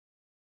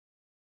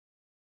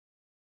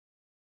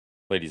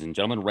Ladies and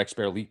gentlemen, Rex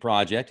Bear Leak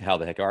Project. How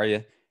the heck are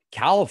you?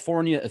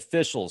 California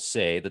officials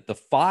say that the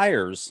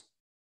fires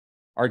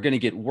are going to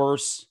get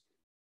worse.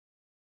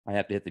 I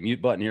have to hit the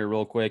mute button here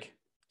real quick.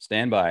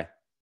 Stand by.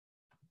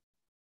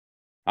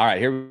 All right,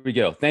 here we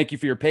go. Thank you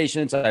for your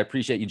patience. I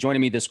appreciate you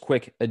joining me this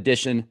quick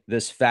edition,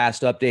 this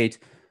fast update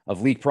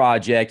of Leak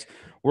Project.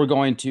 We're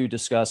going to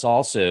discuss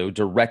also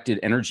directed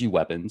energy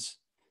weapons,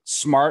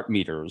 smart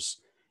meters,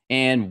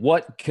 and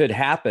what could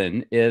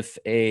happen if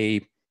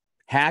a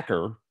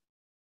hacker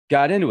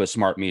got into a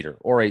smart meter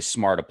or a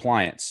smart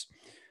appliance.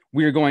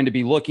 We are going to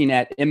be looking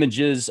at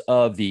images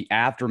of the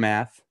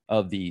aftermath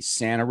of the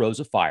Santa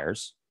Rosa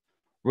fires.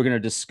 We're going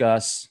to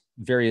discuss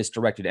various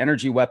directed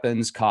energy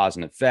weapons, cause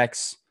and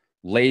effects,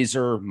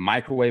 laser,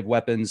 microwave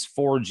weapons,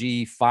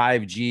 4G,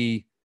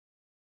 5G,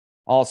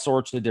 all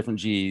sorts of different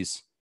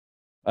Gs.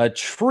 A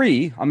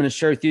tree, I'm going to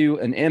share with you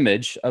an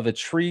image of a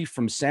tree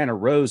from Santa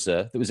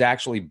Rosa that was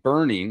actually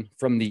burning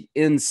from the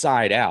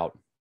inside out.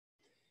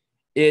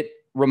 It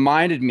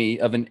reminded me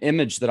of an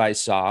image that I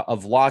saw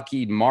of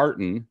Lockheed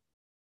Martin,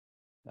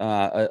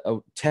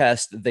 a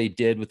test that they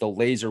did with a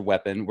laser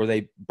weapon where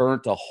they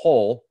burnt a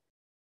hole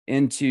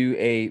into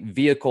a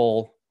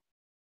vehicle,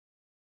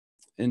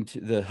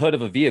 into the hood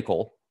of a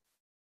vehicle.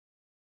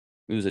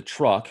 It was a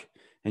truck,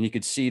 and you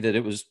could see that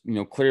it was,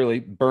 clearly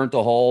burnt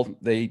a hole.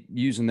 They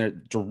using their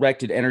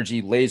directed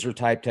energy laser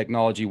type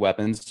technology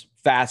weapons.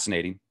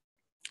 Fascinating.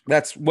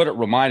 That's what it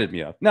reminded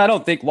me of. Now, I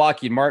don't think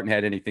Lockheed Martin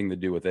had anything to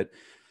do with it.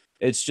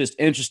 It's just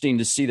interesting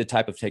to see the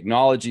type of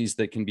technologies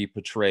that can be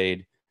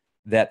portrayed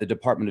that the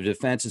Department of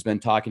Defense has been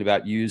talking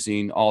about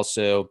using.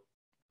 Also,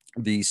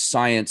 the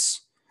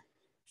science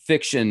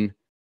fiction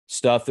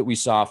stuff that we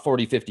saw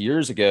 40, 50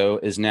 years ago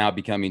is now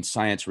becoming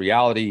science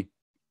reality,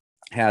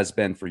 has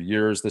been for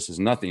years. This is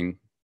nothing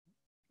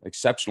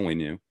exceptionally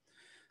new.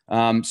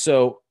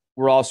 So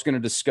we're also going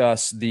to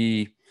discuss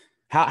the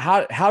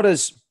how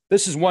does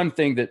this is one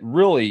thing that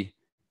really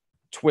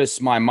twists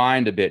my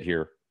mind a bit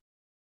here.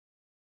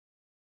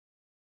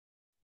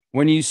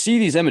 When you see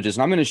these images,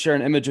 and I'm going to share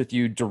an image with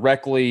you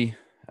directly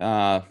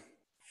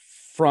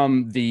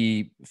from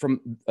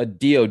a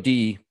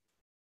DoD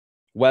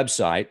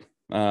website,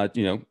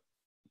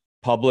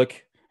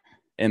 public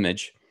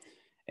image,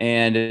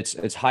 and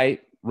it's high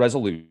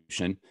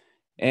resolution,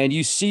 and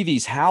you see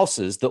these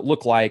houses that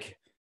look like,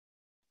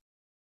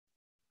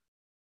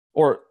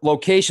 or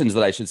locations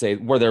that I should say,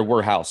 where there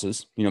were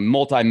houses,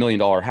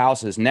 multi-million-dollar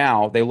houses.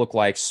 Now they look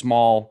like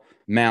small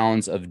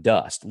mounds of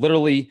dust,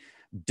 literally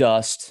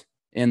dust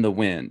in the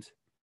wind.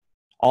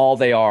 All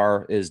they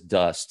are is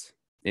dust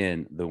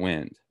in the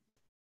wind.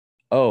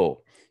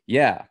 Oh,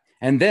 yeah.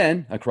 And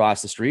then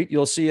across the street,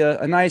 you'll see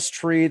a nice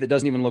tree that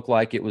doesn't even look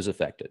like it was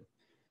affected.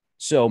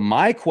 So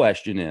my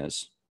question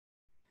is,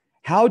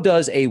 how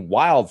does a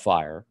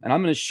wildfire, and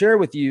I'm going to share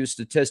with you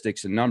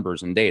statistics and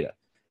numbers and data,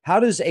 how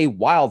does a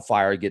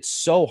wildfire get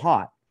so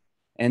hot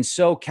and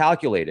so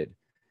calculated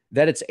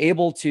that it's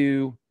able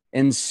to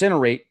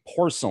incinerate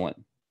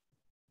porcelain?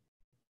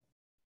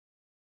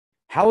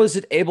 How is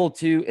it able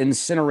to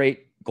incinerate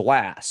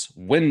glass,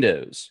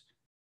 windows?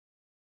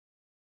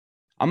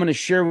 I'm going to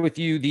share with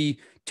you the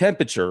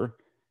temperature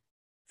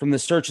from the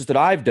searches that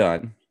I've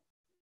done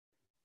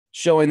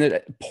showing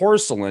that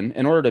porcelain,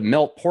 in order to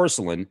melt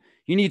porcelain,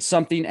 you need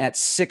something at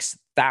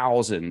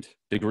 6,000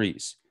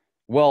 degrees.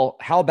 Well,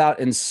 how about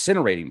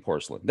incinerating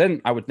porcelain?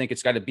 Then I would think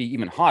it's got to be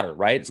even hotter,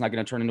 right? It's not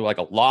going to turn into like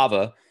a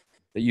lava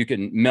that you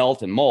can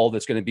melt and mold.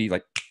 It's going to be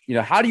like,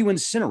 how do you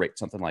incinerate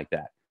something like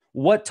that?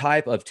 What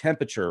type of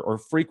temperature or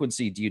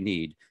frequency do you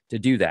need to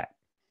do that?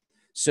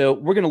 So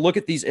we're going to look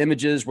at these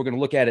images. We're going to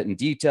look at it in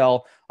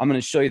detail. I'm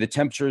going to show you the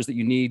temperatures that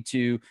you need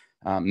to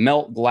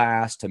melt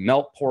glass, to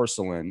melt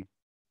porcelain.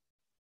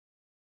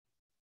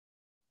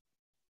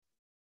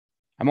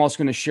 I'm also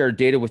going to share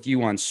data with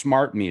you on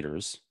smart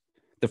meters,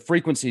 the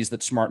frequencies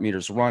that smart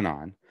meters run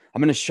on.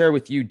 I'm going to share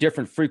with you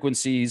different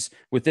frequencies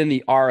within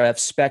the RF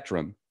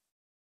spectrum.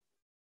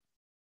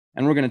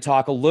 And we're going to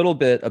talk a little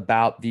bit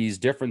about these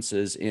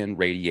differences in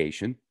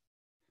radiation,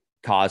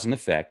 cause and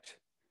effect,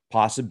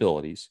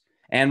 possibilities.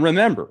 And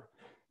remember,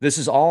 this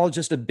is all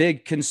just a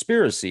big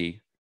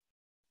conspiracy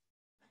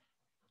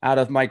out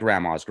of my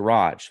grandma's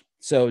garage.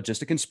 So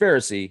just a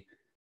conspiracy,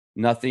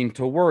 nothing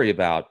to worry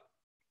about.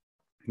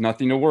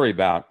 Nothing to worry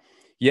about,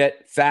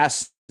 yet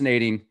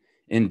fascinating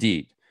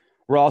indeed.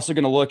 We're also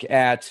going to look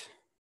at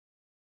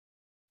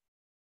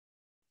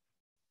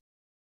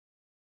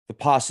the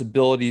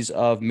possibilities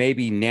of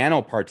maybe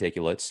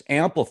nanoparticulates,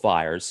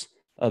 amplifiers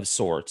of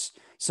sorts,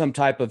 some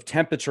type of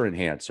temperature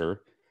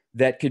enhancer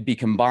that could be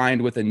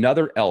combined with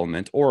another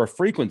element or a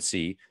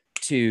frequency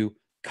to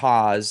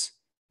cause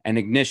an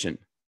ignition,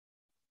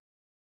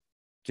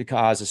 to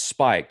cause a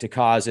spike, to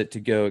cause it to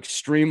go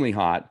extremely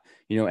hot,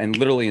 and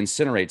literally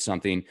incinerate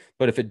something.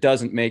 But if it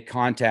doesn't make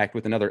contact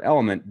with another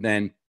element,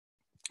 then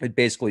it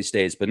basically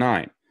stays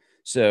benign.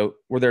 So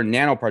were there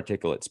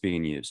nanoparticulates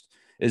being used?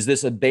 Is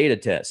this a beta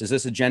test? Is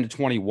this Agenda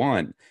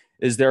 21?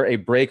 Is there a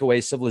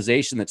breakaway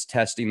civilization that's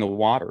testing the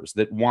waters,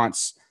 that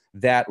wants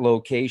that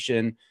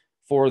location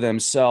for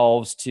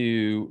themselves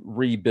to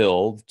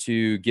rebuild,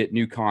 to get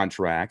new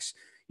contracts.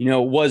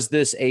 Was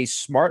this a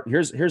smart?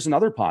 Here's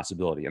another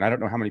possibility, and I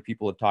don't know how many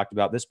people have talked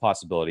about this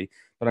possibility,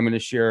 but I'm going to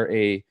share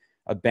a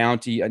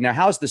bounty. Now,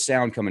 how's the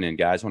sound coming in,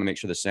 guys? I want to make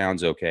sure the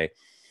sound's okay.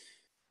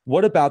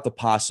 What about the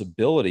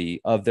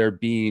possibility of there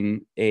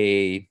being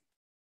a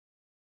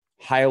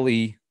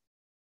highly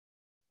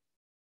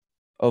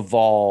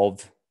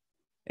evolved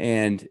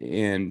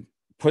and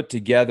put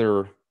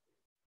together,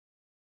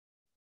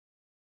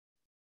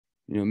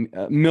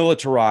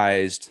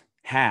 militarized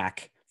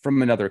hack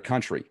from another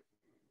country?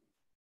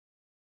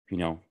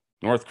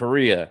 North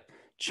Korea,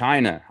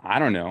 China, I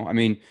don't know. I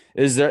mean,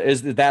 is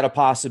that a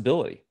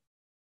possibility?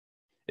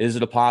 Is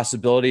it a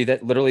possibility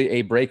that literally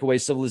a breakaway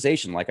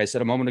civilization, like I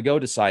said a moment ago,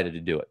 decided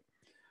to do it?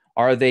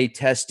 Are they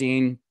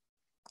testing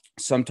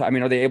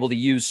are they able to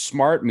use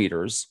smart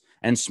meters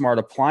and smart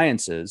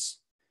appliances?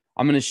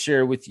 I'm going to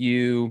share with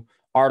you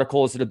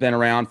articles that have been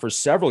around for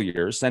several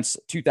years, since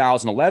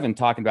 2011,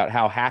 talking about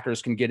how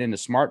hackers can get into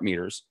smart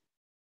meters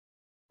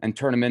and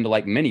turn them into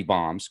like mini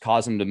bombs,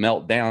 cause them to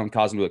melt down,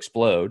 cause them to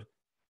explode,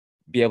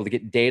 be able to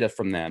get data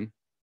from them.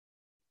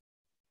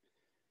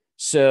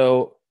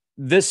 So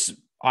this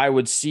I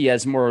would see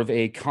as more of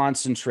a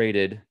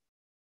concentrated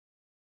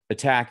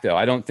attack, though.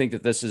 I don't think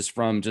that this is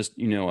from just,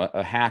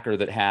 a hacker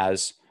that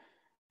has,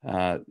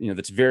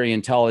 that's very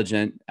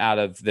intelligent out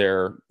of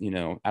their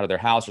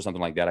house or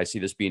something like that. I see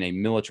this being a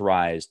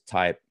militarized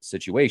type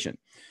situation.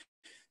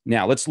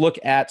 Now, let's look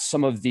at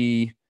some of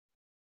the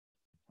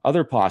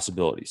other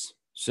possibilities.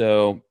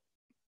 So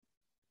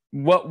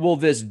what will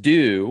this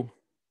do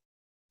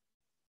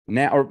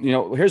now?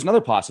 Or, here's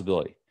another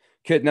possibility.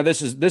 Now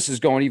this is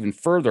going even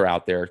further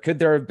out there. Could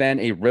there have been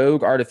a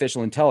rogue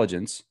artificial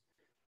intelligence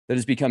that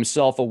has become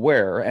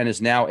self-aware and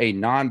is now a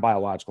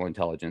non-biological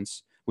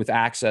intelligence with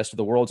access to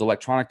the world's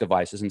electronic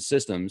devices and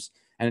systems,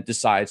 and it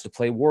decides to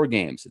play war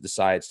games? It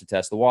decides to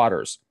test the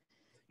waters.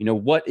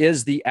 What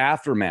is the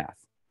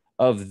aftermath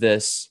of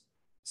this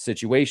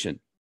situation?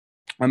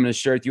 I'm going to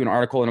share with you an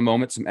article in a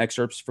moment, some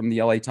excerpts from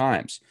the LA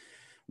Times.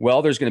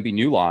 Well, there's going to be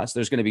new laws.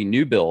 There's going to be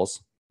new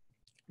bills,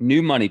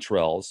 new money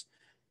trails,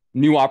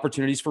 new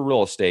opportunities for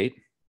real estate,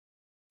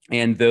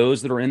 and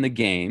those that are in the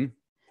game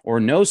or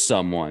know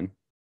someone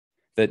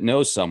that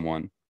knows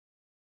someone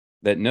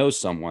that knows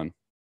someone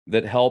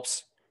that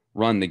helps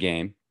run the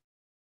game.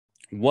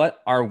 What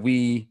are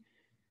we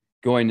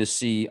going to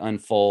see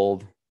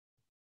unfold?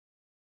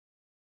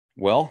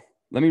 Well,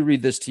 let me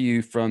read this to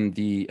you from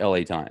the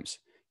LA Times.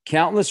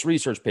 Countless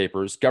research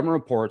papers,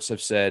 government reports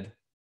have said,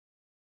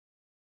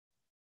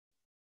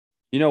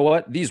 you know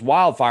what? These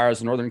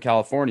wildfires in Northern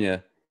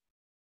California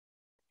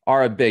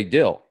are a big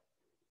deal,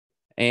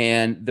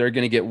 and they're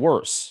going to get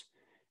worse.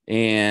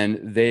 And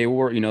they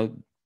were,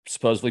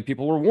 supposedly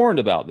people were warned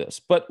about this,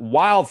 but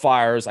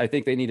wildfires, I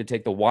think they need to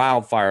take the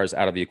wildfires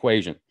out of the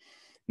equation.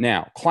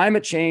 Now,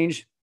 climate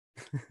change,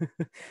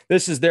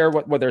 this is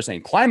what they're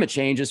saying. Climate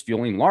change is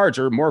fueling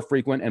larger, more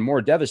frequent, and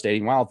more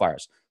devastating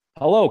wildfires.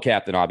 Hello,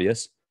 Captain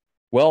Obvious.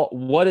 Well,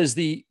 what is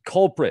the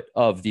culprit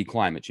of the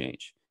climate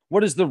change?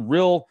 What is the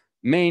real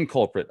main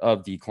culprit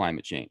of the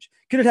climate change?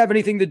 Could it have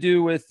anything to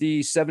do with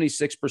the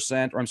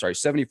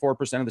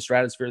 74% of the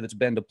stratosphere that's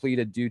been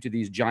depleted due to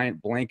these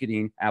giant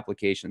blanketing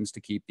applications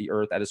to keep the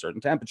Earth at a certain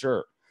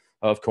temperature?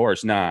 Of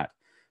course not.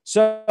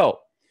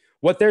 So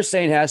what they're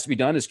saying has to be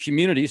done is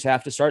communities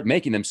have to start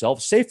making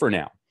themselves safer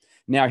now.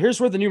 Now, here's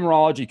where the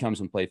numerology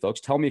comes in play,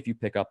 folks. Tell me if you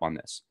pick up on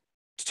this.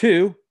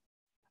 2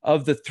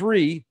 of the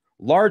 3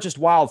 largest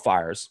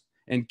wildfires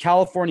in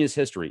California's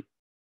history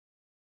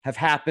have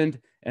happened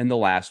in the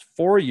last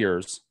 4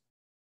 years,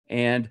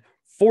 and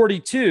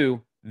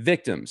 42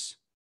 victims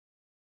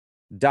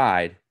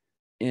died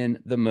in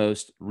the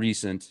most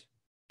recent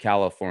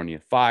California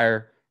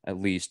fire, at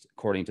least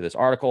according to this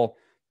article.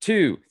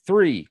 2,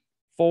 3,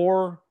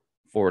 4,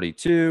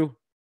 42.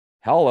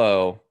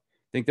 Hello.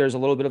 Think there's a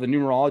little bit of a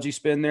numerology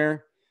spin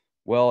there?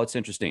 Well, it's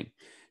interesting.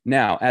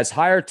 Now, as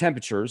higher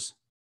temperatures,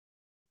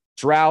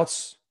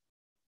 droughts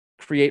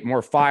create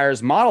more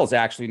fires, models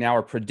actually now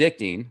are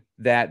predicting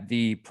that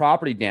the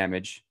property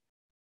damage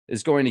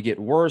is going to get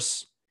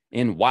worse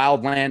in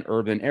wildland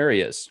urban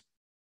areas.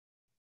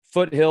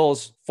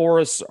 Foothills,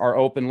 forests are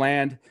open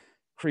land,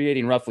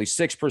 creating roughly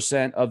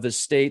 6% of the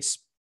state's,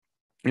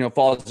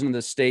 falls into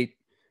the state.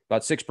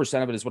 About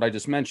 6% of it is what I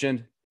just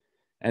mentioned.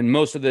 And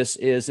most of this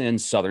is in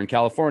Southern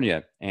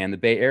California and the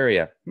Bay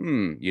Area.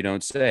 You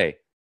don't say.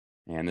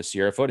 And the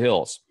Sierra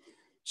foothills.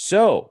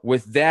 So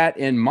with that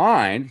in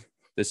mind,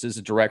 this is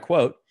a direct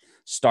quote.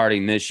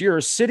 Starting this year,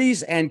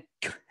 cities and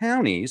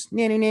counties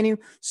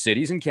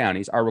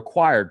are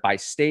required by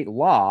state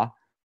law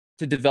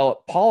to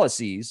develop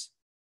policies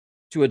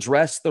to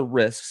address the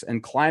risks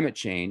and climate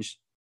change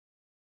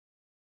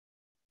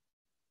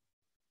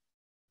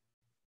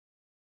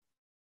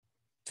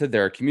to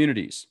their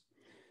communities.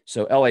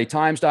 So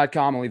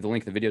latimes.com, I'll leave the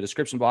link in the video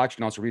description box. You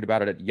can also read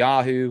about it at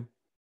Yahoo.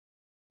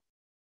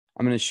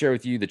 I'm going to share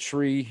with you the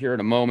tree here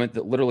in a moment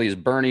that literally is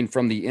burning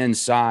from the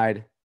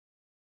inside.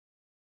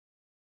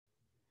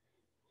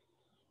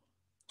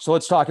 So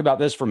let's talk about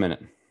this for a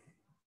minute.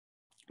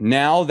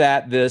 Now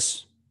that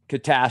this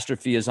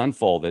catastrophe is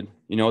unfolded,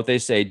 you know what they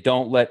say,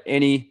 don't let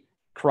any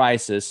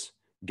crisis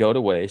go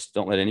to waste.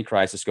 Don't let any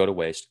crisis go to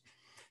waste.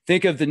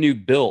 Think of the new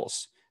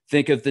bills.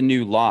 Think of the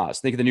new laws.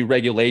 Think of the new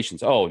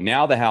regulations. Oh,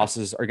 now the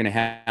houses are going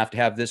to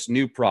have this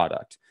new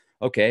product.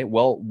 Okay,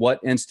 well, what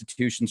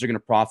institutions are going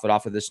to profit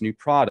off of this new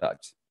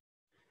product?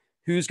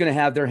 Who's going to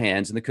have their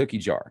hands in the cookie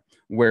jar?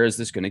 Where is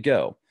this going to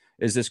go?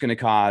 Is this going to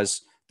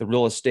cause the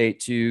real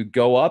estate to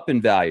go up in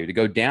value, to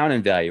go down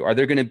in value? Are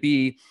there going to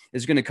be,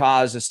 is it going to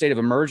cause a state of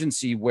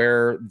emergency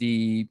where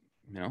the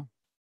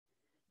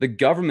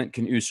government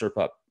can usurp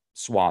up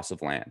swaths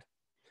of land?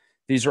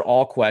 These are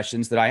all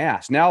questions that I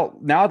ask. Now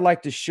I'd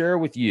like to share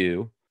with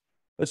you,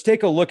 let's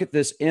take a look at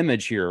this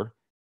image here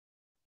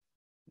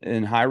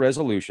in high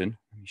resolution.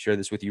 Let me share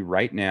this with you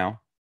right now.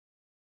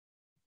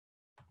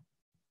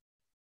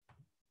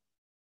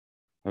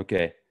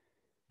 Okay.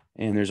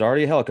 And there's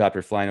already a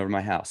helicopter flying over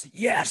my house.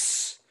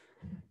 Yes.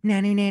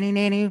 Nanu, nanu,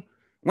 nanu.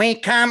 We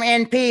come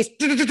in peace.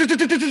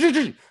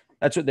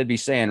 That's what they'd be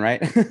saying,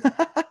 right?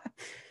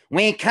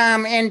 We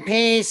come in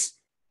peace.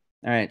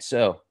 All right.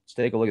 So let's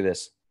take a look at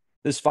this.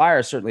 This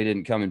fire certainly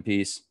didn't come in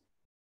peace.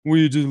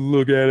 We just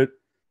look at it.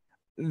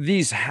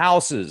 These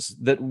houses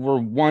that were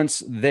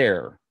once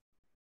there,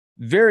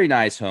 very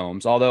nice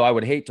homes, although I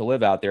would hate to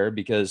live out there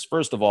because,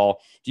 first of all,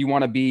 do you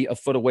want to be a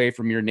foot away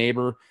from your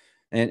neighbor?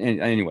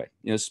 And anyway,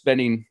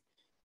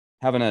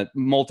 having a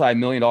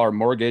multi-million-dollar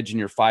mortgage and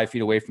you're 5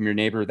 feet away from your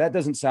neighbor, that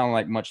doesn't sound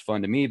like much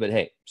fun to me, but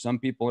hey, some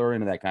people are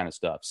into that kind of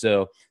stuff.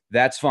 So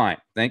that's fine.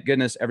 Thank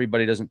goodness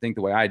everybody doesn't think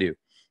the way I do.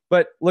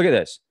 But look at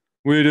this.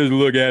 We just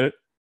look at it.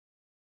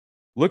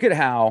 Look at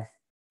how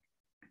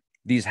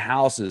these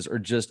houses are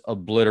just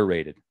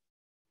obliterated.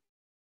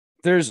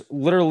 There's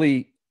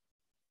literally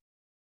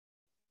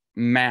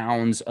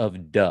mounds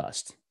of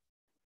dust.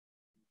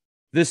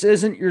 This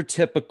isn't your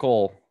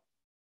typical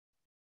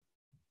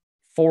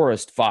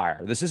forest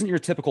fire. This isn't your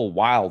typical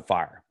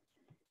wildfire.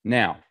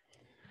 Now,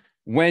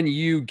 when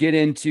you get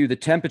into the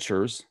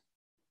temperatures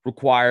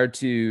required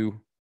to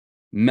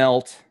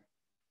melt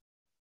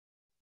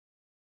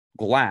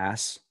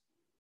glass,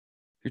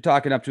 you're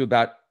talking up to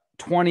about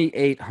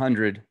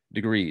 2,800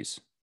 degrees.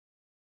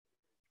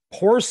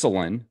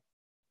 Porcelain,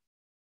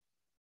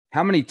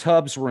 how many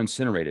tubs were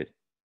incinerated?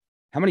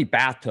 How many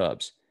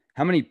bathtubs?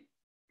 How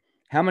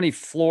many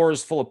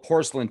floors full of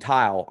porcelain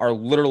tile are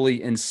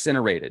literally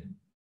incinerated?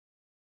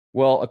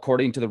 Well,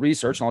 according to the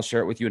research, and I'll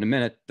share it with you in a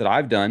minute, that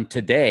I've done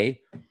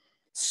today,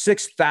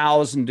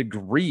 6,000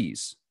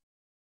 degrees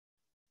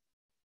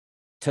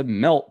to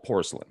melt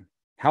porcelain.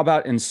 How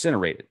about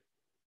incinerated?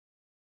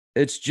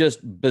 It's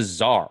just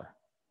bizarre.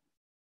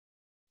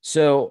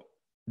 So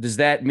does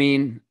that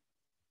mean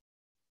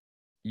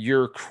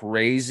you're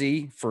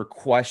crazy for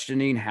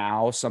questioning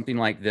how something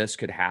like this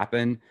could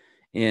happen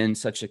in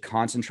such a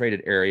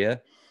concentrated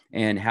area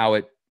and how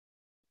it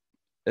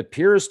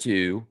appears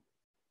to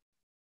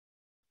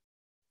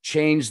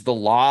change the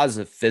laws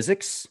of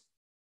physics?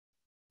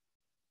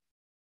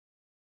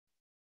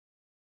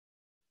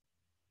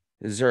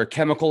 Is there a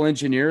chemical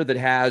engineer that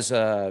has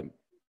a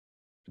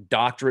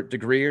doctorate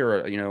degree or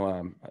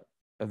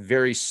a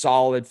very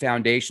solid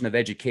foundation of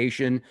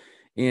education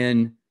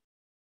in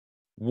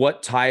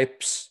what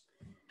types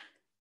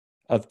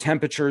of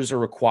temperatures are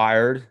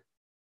required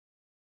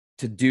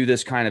to do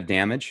this kind of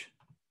damage?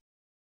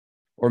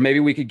 Or maybe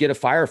we could get a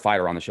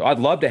firefighter on the show. I'd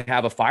love to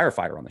have a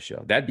firefighter on the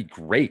show. That'd be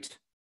great.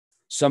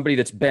 Somebody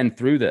that's been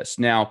through this.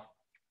 Now,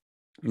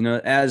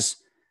 as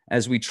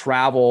we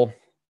travel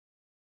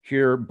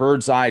here,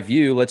 bird's eye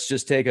view, let's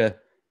just take a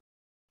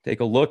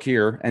look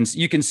here. And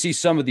you can see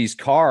some of these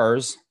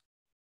cars.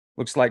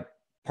 Looks like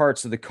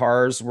parts of the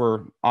cars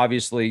were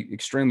obviously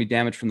extremely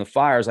damaged from the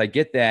fires. I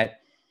get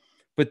that.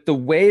 But the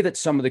way that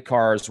some of the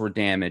cars were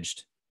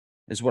damaged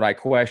is what I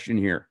question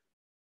here,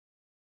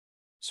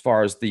 as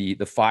far as the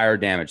fire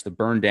damage, the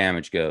burn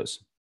damage goes.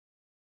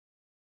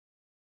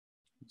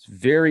 It's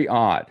very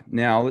odd.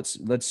 Now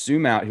let's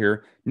zoom out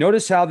here.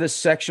 Notice how this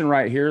section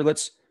right here,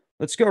 let's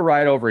go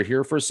right over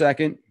here for a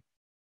second.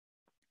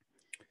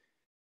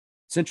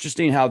 It's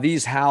interesting how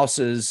these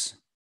houses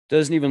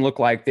doesn't even look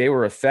like they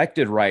were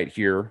affected right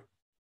here.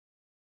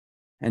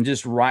 And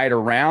just right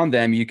around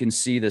them, you can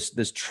see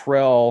this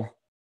trail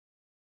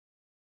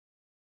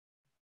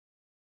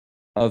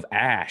of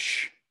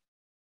ash.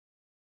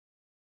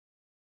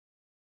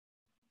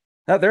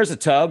 Now, there's a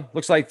tub.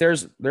 Looks like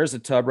there's a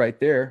tub right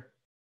there.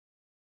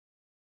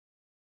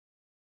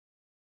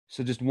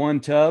 So just one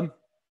tub.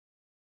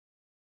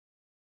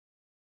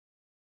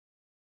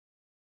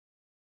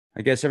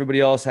 I guess everybody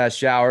else has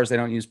showers. They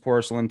don't use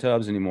porcelain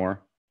tubs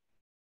anymore.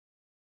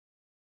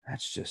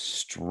 That's just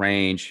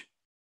strange.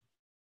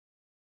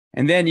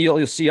 And then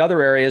you'll see other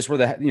areas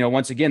where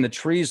once again, the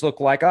trees look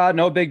like,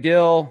 no big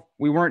deal.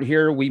 We weren't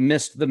here. We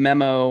missed the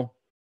memo.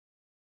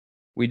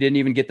 We didn't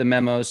even get the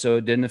memo, so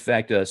it didn't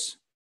affect us.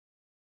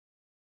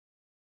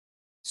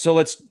 So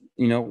let's,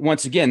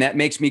 once again, that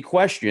makes me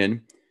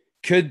question,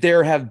 could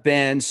there have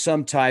been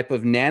some type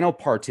of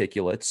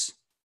nanoparticulates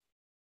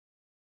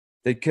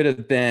that could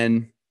have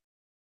been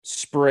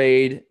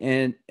sprayed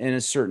in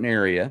a certain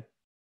area,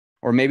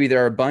 or maybe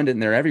they're abundant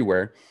and they're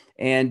everywhere.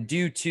 And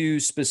due to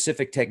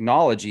specific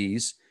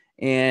technologies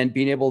and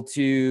being able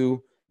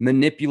to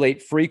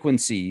manipulate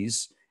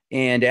frequencies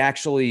and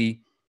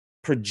actually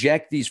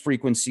project these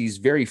frequencies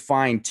very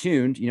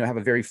fine-tuned, have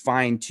a very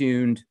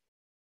fine-tuned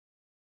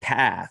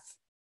path,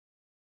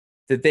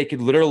 that they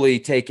could literally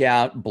take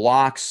out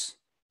blocks,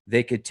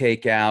 they could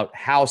take out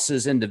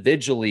houses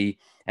individually,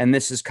 and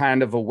this is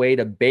kind of a way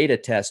to beta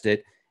test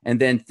it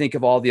and then think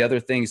of all the other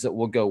things that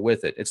will go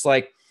with it. It's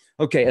like,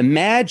 okay,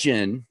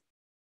 imagine,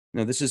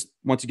 this is,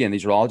 once again,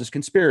 these are all just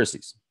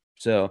conspiracies.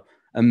 So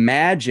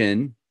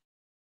imagine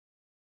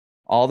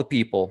all the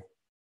people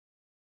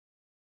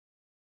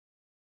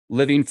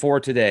living for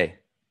today.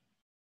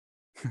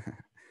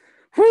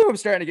 Whew, I'm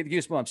starting to get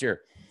goosebumps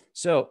here.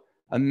 So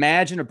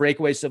imagine a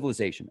breakaway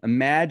civilization.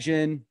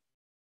 Imagine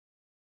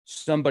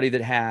somebody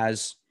that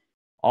has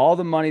all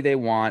the money they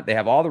want. They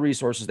have all the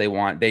resources they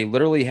want. They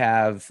literally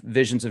have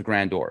visions of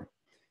grandeur.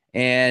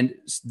 And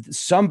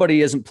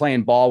somebody isn't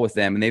playing ball with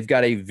them. And they've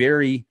got a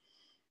very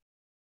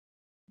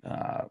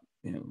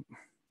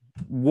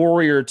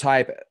warrior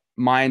type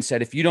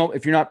mindset. If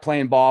you're not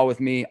playing ball with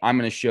me, I'm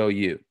going to show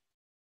you.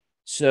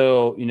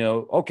 So,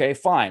 okay,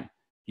 fine.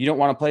 You don't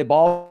want to play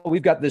ball.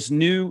 We've got this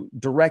new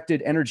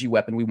directed energy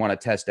weapon we want to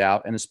test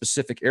out in a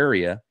specific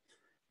area.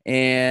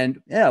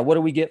 And yeah, what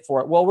do we get for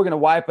it? Well, we're going to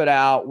wipe it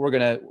out. We're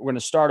going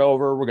to start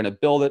over. We're going to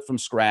build it from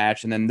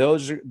scratch. And then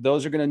those are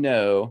going to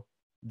know,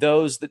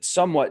 those that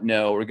somewhat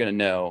know are going to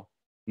know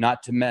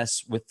not to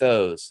mess with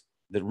those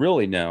that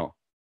really know,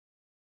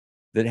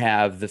 that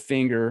have the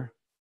finger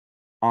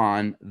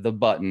on the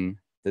button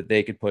that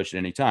they could push at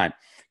any time.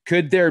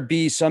 Could there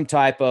be some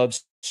type of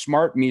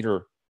smart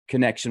meter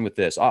connection with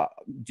this?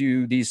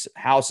 Do these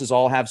houses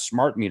all have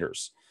smart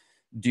meters?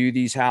 Do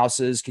these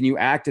houses, can you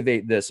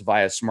activate this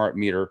via smart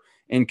meter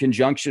in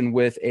conjunction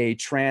with a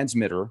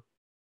transmitter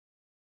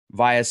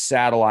via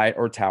satellite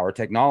or tower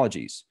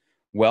technologies?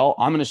 Well,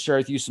 I'm going to share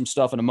with you some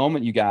stuff in a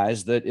moment, you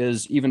guys, that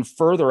is even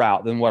further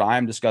out than what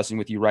I'm discussing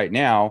with you right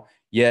now.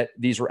 Yet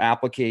these are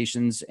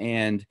applications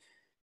and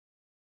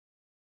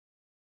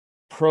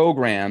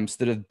programs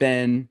that have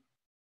been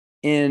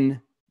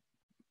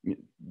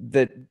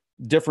that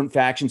different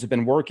factions have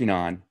been working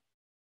on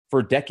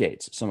for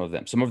decades. Some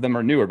of them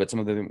are newer, but some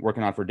of them have been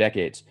working on for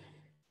decades.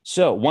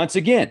 So once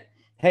again,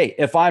 hey,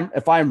 if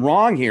I'm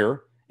wrong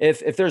here,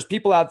 if there's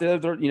people out there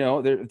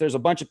that, if there's a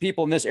bunch of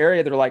people in this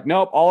area that are like,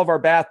 nope, all of our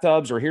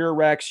bathtubs are here,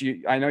 Rex.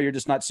 I know you're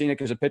just not seeing it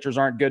because the pictures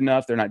aren't good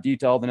enough. They're not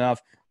detailed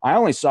enough. I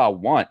only saw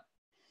one.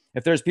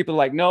 If there's people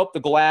like, nope,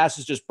 the glass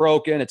is just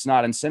broken, it's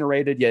not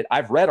incinerated yet.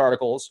 I've read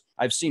articles.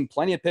 I've seen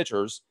plenty of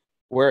pictures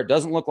where it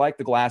doesn't look like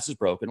the glass is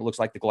broken. It looks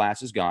like the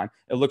glass is gone.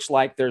 It looks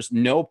like there's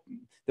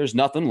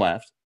nothing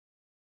left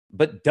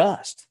but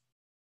dust.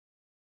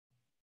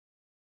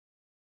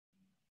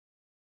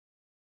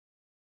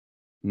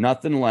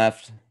 Nothing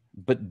left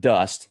but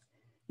dust.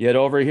 Yet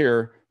over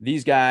here,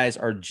 these guys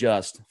are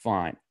just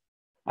fine.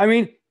 I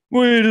mean,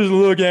 we just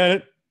look at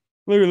it.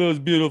 Look at those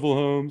beautiful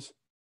homes.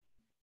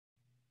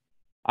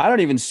 I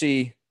don't even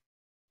see.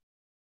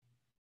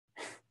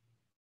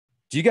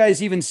 Do you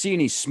guys even see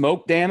any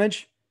smoke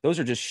damage? Those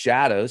are just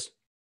shadows.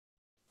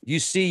 You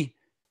see,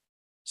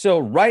 so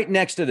right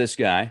next to this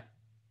guy,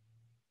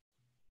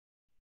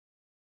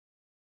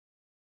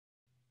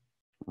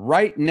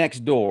 right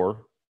next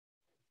door,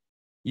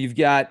 you've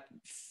got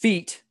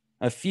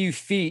a few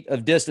feet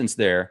of distance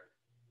there,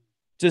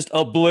 just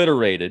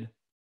obliterated.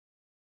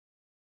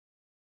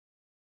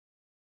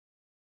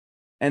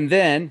 And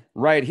then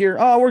right here,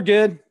 oh, we're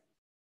good.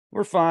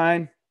 We're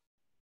fine.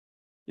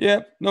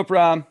 Yep, no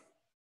problem.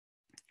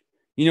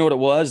 You know what it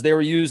was? They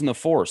were using the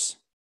force.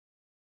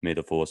 May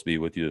the force be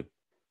with you.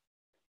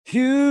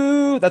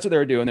 Hugh, that's what they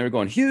were doing. They were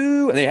going,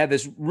 Hugh, and they had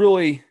this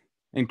really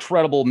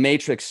incredible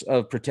matrix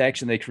of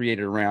protection they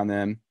created around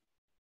them.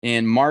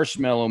 And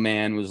Marshmallow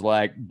Man was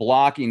like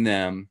blocking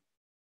them,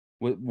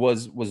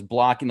 was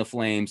blocking the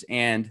flames.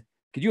 And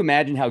could you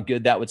imagine how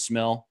good that would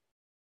smell?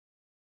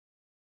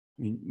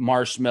 I mean,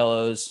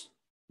 marshmallows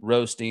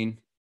roasting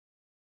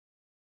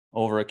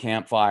over a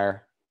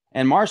campfire.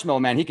 And Marshmallow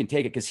Man, he can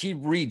take it because he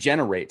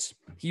regenerates.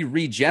 He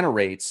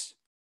regenerates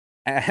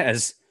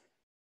as...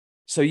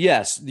 So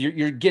yes,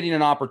 you're getting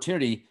an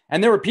opportunity.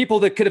 And there were people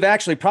that could have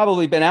actually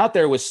probably been out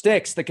there with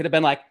sticks that could have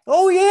been like,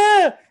 oh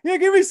yeah,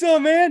 give me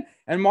some, man.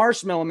 And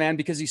Marshmallow Man,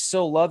 because he's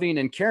so loving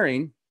and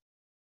caring,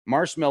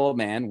 Marshmallow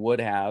Man would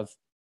have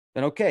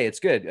been, okay,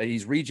 it's good.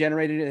 He's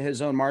regenerated his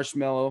own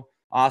marshmallow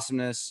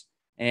awesomeness.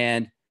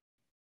 And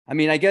I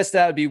mean, I guess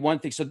that would be one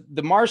thing. So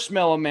the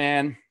Marshmallow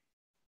Man,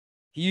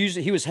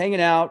 he was hanging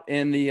out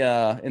in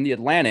the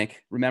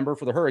Atlantic, remember,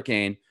 for the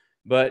hurricane,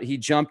 but he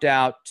jumped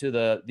out to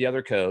the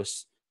other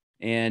coast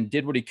and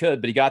did what he could,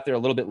 but he got there a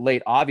little bit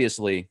late,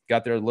 obviously.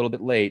 Got there a little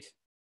bit late.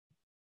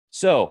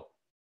 So,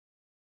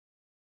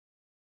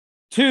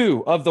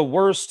 2 of the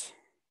worst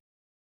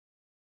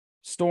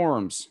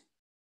storms.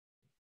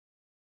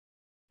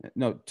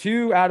 No,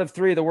 2 out of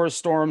 3 of the worst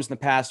storms in the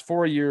past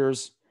 4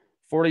 years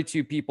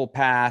 42 people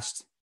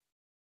passed.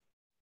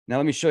 Now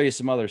let me show you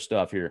some other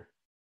stuff here.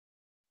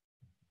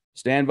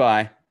 Stand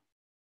by.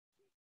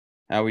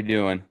 How we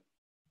doing?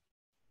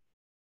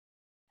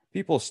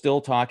 People still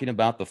talking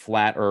about the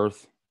flat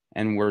earth,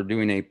 and we're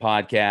doing a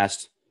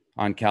podcast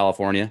on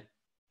California.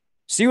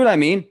 See what I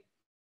mean?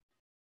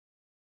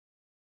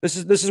 This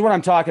is what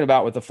I'm talking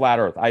about with the flat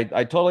earth. I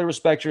totally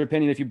respect your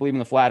opinion if you believe in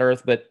the flat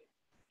earth, but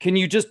can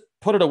you just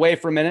put it away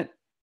for a minute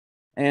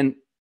and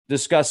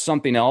discuss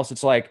something else?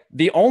 It's like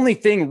the only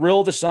thing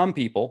real to some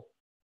people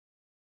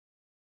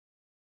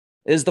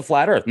is the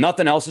flat earth.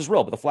 Nothing else is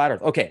real but the flat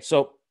earth. Okay,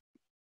 so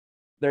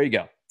there you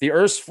go. The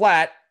earth's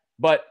flat,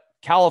 but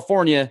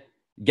California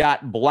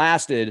got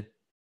blasted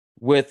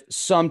with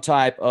some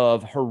type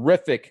of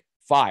horrific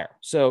fire.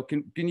 So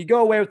can you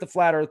go away with the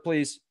flat earth,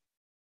 please?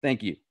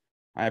 Thank you.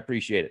 I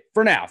appreciate it.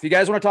 For now, if you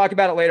guys want to talk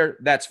about it later,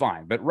 that's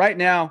fine. But right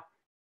now,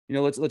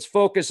 let's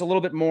focus a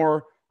little bit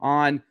more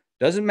on,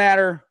 doesn't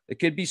matter. It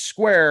could be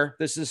square.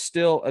 This is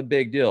still a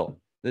big deal.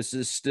 This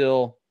is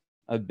still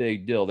a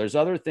big deal. There's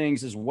other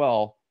things as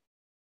well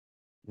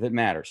that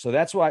matter. So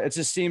that's why it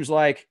just seems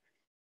like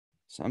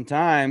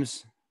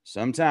sometimes,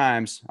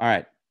 all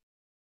right,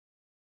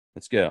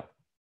 let's go.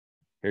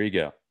 Here you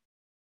go.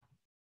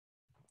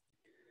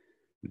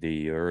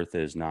 The earth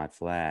is not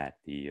flat.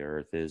 The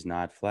earth is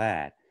not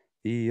flat.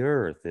 The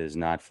earth is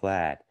not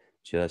flat.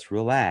 Just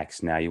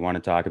relax. Now you want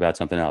to talk about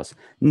something else.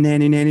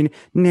 Nanny, nanny,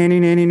 nanny,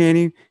 nanny,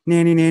 nanny,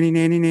 nanny, nanny,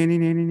 nanny, nanny,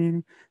 nanny,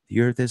 nanny.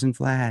 The earth isn't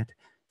flat.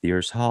 The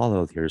earth's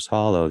hollow. The earth's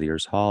hollow. The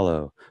earth's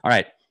hollow. All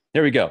right,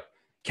 there we go.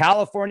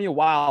 California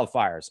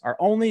wildfires are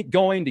only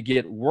going to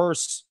get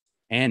worse,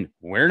 and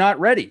we're not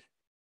ready.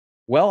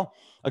 Well,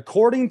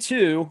 according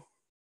to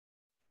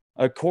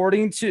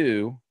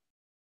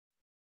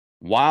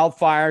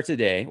Wildfire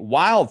Today,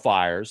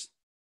 wildfires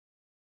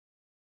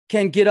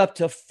can get up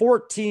to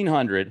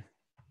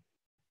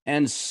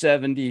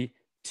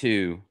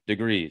 1,472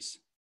 degrees.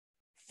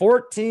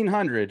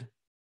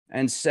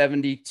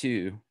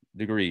 1,472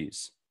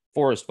 degrees.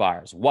 Forest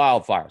fires,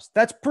 wildfires.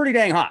 That's pretty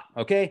dang hot,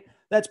 okay?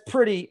 That's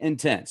pretty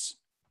intense.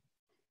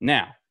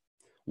 Now,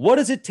 what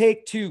does it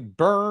take to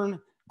burn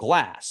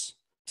glass,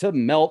 to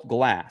melt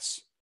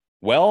glass?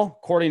 Well,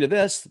 according to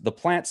this, the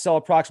plants sell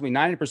approximately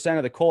 90%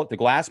 of the coal to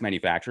glass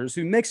manufacturers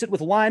who mix it with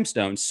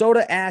limestone,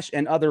 soda ash,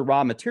 and other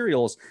raw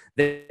materials.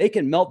 They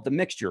can melt the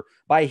mixture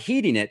by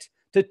heating it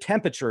to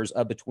temperatures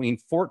of between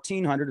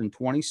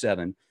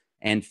 1,427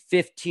 and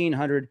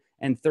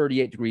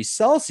 1,538 degrees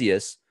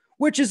Celsius,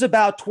 which is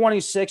about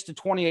 26 to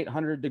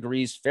 2,800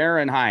 degrees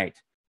Fahrenheit.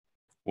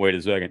 Wait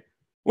a second.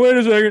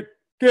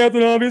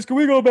 Captain Obvious, can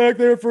we go back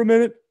there for a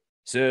minute?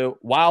 So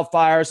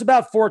wildfire is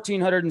about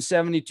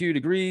 1,472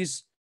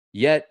 degrees.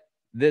 Yet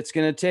that's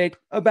going to take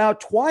about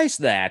twice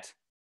that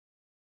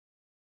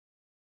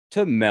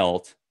to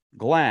melt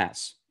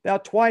glass.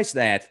 About twice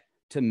that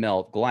to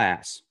melt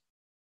glass.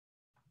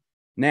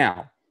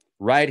 Now,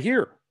 right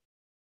here,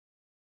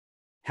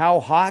 how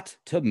hot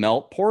to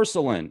melt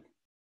porcelain?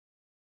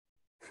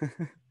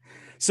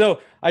 So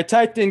I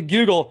typed in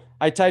Google,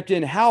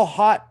 how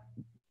hot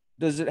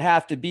does it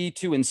have to be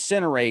to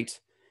incinerate?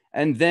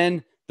 And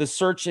then the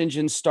search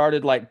engine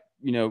started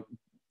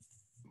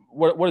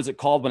what is it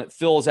called when it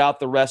fills out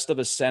the rest of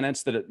a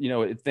sentence that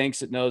it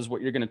thinks it knows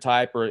what you're going to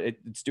type, or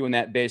it's doing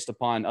that based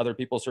upon other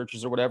people's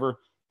searches or whatever.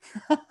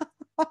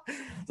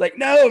 It's like,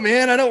 no,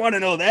 man, I don't want to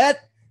know that. I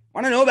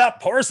want to know about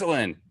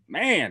porcelain,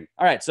 man.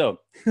 All right. So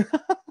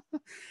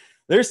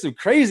there's some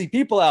crazy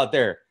people out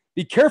there.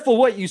 Be careful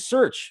what you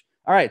search.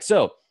 All right.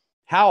 So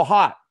how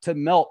hot to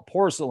melt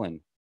porcelain?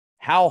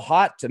 How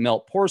hot to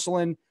melt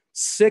porcelain?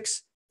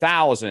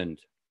 6,000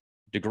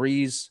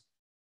 degrees.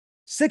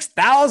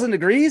 6,000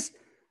 degrees?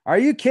 Are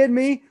you kidding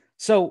me?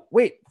 So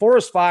wait,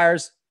 forest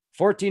fires,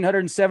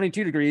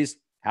 1,472 degrees.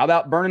 How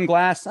about burning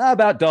glass?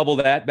 About double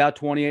that, about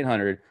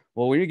 2,800.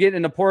 Well, when you're getting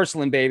into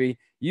porcelain, baby,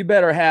 you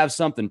better have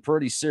something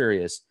pretty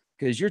serious,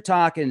 because you're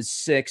talking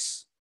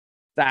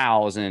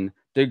 6,000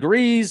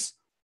 degrees.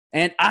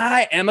 And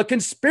I am a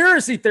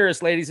conspiracy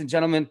theorist, ladies and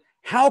gentlemen.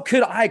 How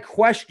could I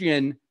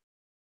question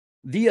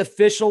the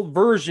official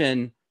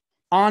version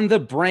on the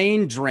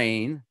brain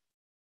drain,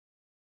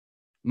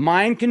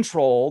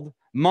 mind-controlled,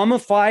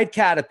 mummified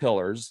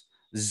caterpillars,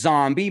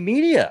 zombie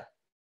media?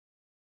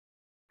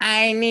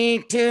 I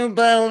need to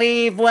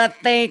believe what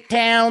they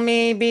tell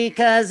me,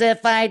 because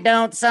if I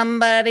don't,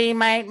 somebody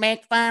might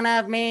make fun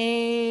of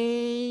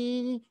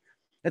me.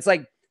 It's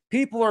like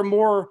people are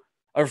more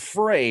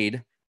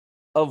afraid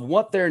of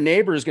what their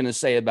neighbor is going to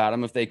say about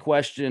them if they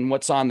question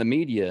what's on the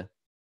media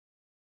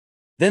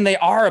than they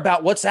are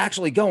about what's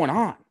actually going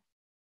on.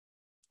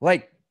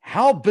 Like,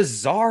 how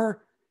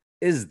bizarre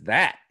is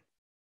that?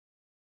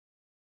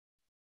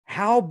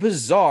 How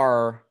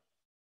bizarre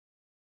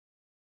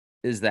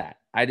is that?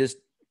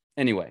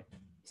 Anyway,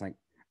 it's like,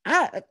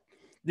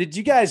 did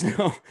you guys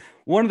know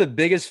one of the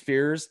biggest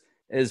fears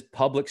is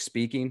public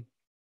speaking?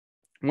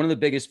 One of the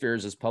biggest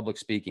fears is public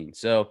speaking.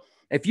 So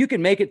if you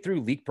can make it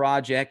through Leak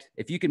Project,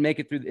 if you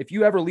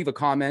ever leave a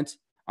comment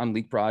on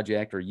Leak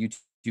Project or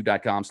YouTube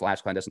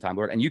youtube.com/clandestine time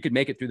lord. And you could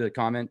make it through the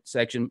comment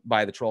section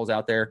by the trolls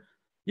out there.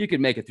 You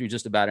could make it through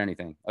just about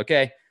anything.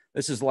 Okay.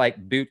 This is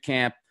like boot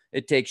camp.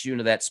 It takes you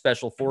into that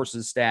special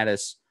forces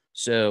status.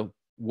 So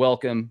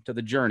welcome to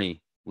the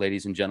journey,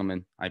 ladies and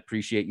gentlemen. I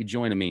appreciate you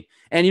joining me.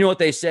 And you know what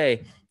they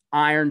say?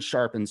 Iron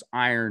sharpens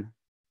iron,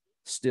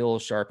 steel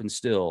sharpens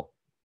steel.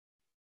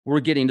 We're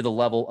getting to the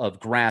level of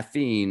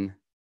graphene,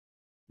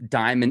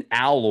 diamond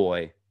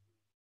alloy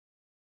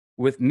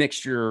with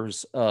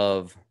mixtures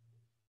of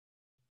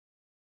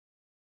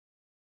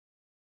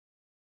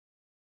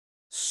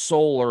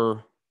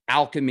solar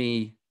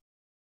alchemy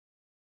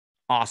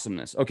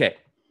awesomeness. Okay,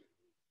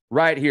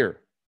 right here.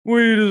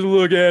 Will you just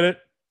look at it?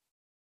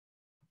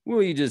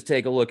 Will you just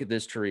take a look at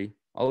this tree?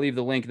 I'll leave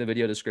the link in the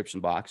video description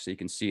box so you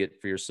can see it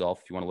for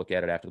yourself if you want to look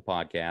at it after the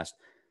podcast.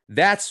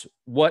 That's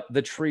what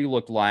the tree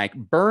looked like,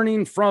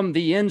 burning from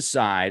the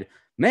inside.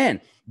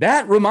 Man,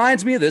 that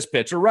reminds me of this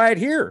picture right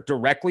here,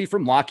 directly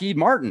from Lockheed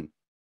Martin.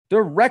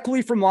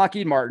 Directly from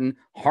Lockheed Martin,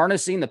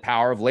 harnessing the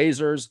power of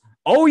lasers.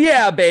 Oh,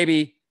 yeah,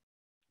 baby.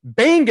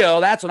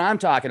 Bingo. That's what I'm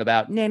talking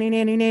about. Nanny,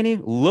 nanny, nanny.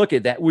 Look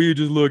at that. Will you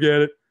just look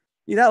at it?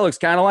 Yeah, that looks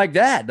kind of like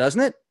that,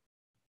 doesn't it?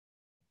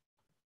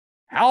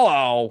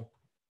 Hello.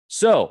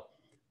 So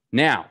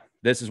now,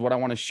 this is what I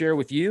want to share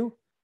with you.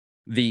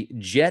 The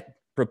Jet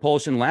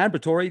Propulsion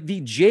Laboratory,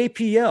 the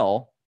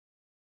JPL,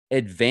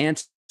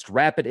 Advanced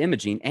Rapid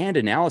Imaging and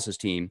Analysis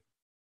Team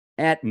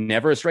at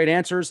Never a Straight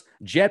Answers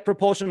Jet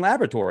Propulsion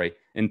Laboratory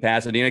in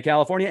Pasadena,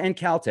 California, and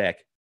Caltech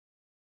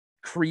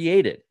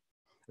created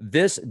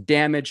this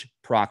damage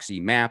proxy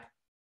map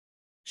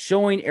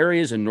showing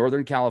areas in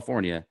Northern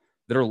California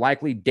that are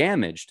likely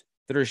damaged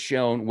that are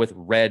shown with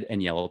red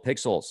and yellow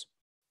pixels.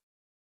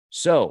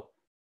 So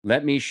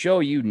let me show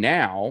you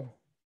now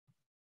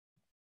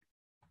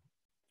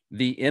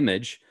the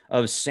image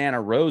of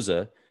Santa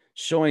Rosa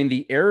showing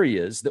the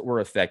areas that were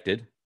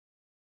affected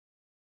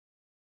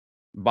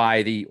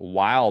by the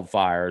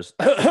wildfires.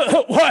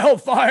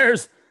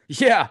 Wildfires.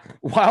 Yeah,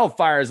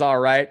 wildfires, all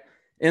right.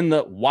 In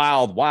the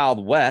wild,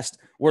 wild west,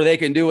 where they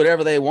can do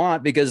whatever they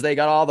want because they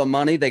got all the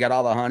money, they got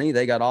all the honey,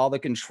 they got all the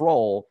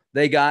control,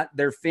 they got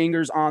their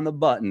fingers on the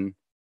button.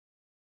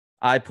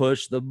 I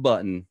pushed the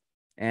button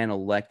and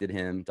elected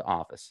him to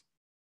office.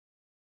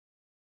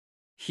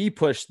 He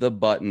pushed the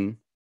button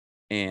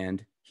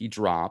and he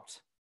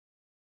dropped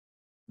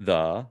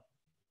that's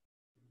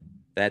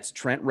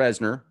Trent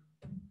Reznor.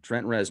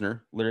 Trent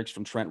Reznor, lyrics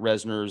from Trent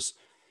Reznor's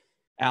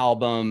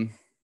album.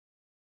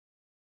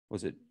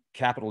 Was it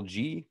Capital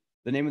G?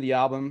 The name of the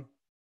album?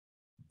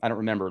 I don't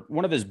remember.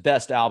 One of his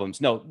best albums.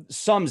 No,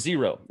 Sum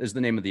Zero is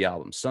the name of the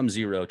album. Sum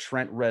Zero,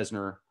 Trent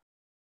Reznor.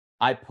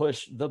 I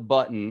pushed the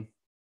button.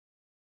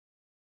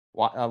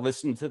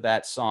 Listen to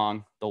that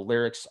song. The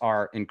lyrics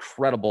are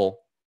incredible.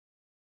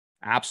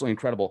 Absolutely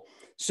incredible.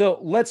 So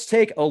let's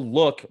take a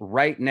look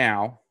right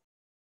now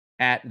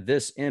at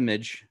this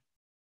image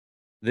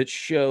that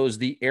shows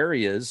the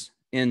areas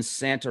in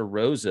Santa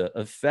Rosa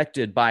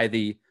affected by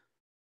the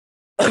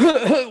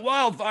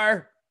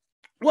wildfire.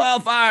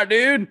 Wildfire,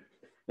 dude.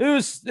 It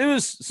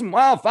was some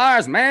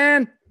wildfires,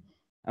 man.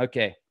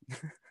 Okay.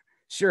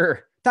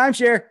 Sure.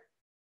 Timeshare.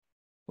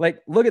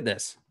 Like, look at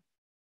this.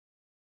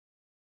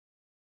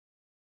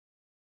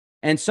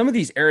 And some of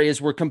these areas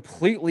were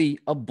completely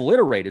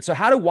obliterated. So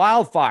how do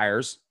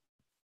wildfires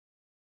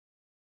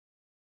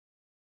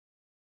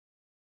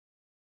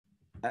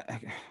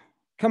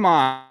come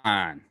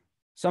on.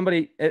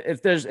 Somebody,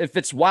 if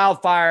it's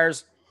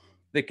wildfires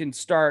that can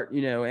start,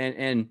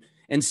 and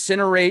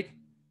incinerate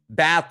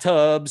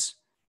bathtubs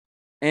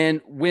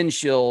and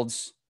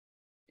windshields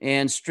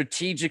and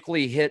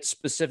strategically hit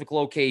specific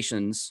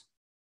locations.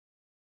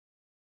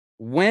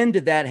 When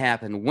did that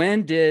happen?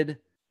 When did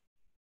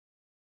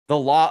the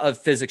law of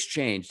physics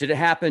change? Did it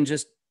happen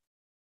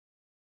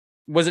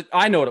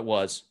I know what it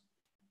was.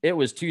 It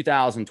was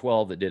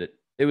 2012 that did it.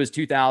 It was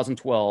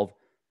 2012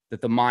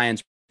 that the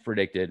Mayans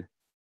predicted.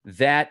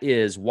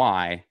 That's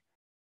why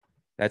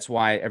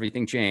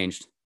everything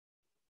changed.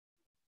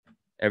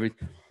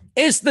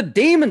 It's the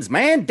demons,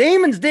 man.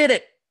 Demons did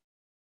it.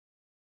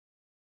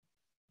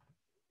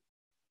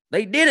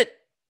 They did it.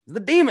 The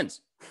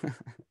demons.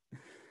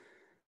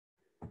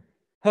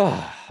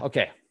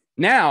 Okay.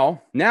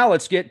 Now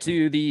let's get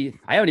to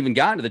I haven't even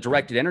gotten to the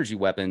directed energy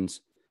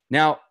weapons.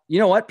 Now, you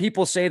know what?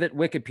 People say that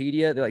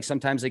Wikipedia,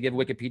 sometimes they give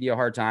Wikipedia a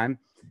hard time,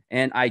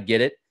 and I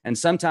get it. And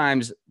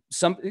sometimes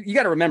you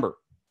got to remember,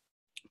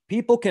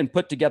 people can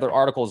put together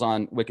articles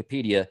on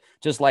Wikipedia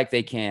just like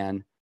they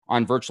can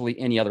on virtually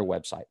any other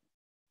website.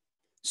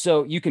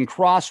 So you can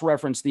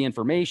cross-reference the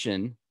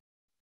information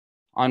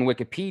on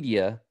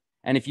Wikipedia.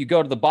 And if you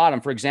go to the bottom,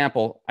 for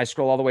example, I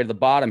scroll all the way to the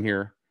bottom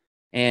here,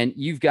 and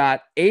you've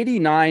got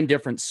 89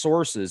 different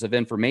sources of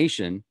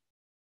information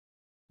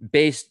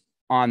based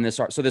on this.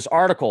 So this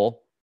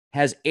article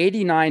has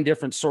 89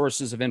 different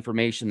sources of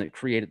information that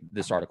created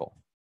this article.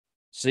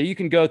 So you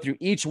can go through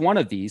each one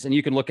of these and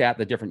you can look at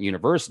the different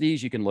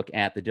universities. You can look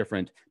at the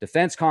different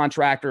defense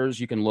contractors.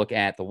 You can look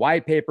at the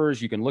white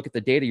papers. You can look at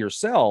the data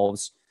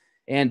yourselves.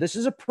 And this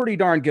is a pretty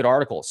darn good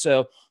article.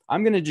 So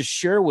I'm going to just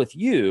share with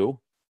you.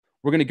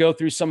 We're going to go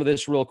through some of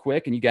this real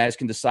quick, and you guys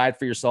can decide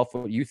for yourself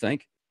what you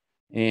think.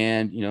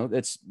 And, you know,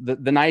 that's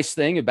the nice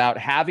thing about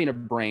having a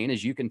brain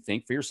is you can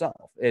think for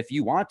yourself if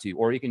you want to,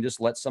 or you can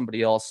just let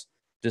somebody else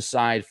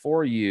decide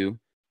for you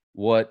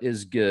what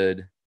is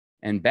good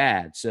and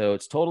bad. So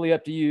it's totally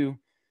up to you.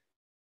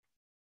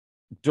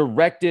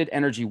 Directed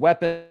energy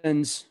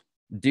weapons,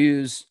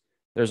 DEWs,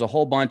 there's a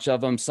whole bunch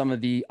of them. Some of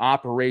the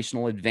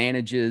operational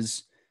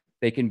advantages,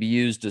 they can be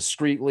used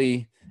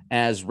discreetly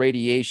as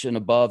radiation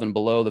above and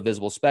below the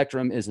visible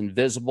spectrum is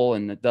invisible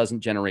and it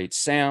doesn't generate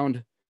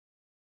sound.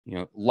 You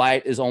know,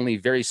 light is only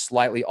very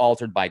slightly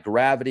altered by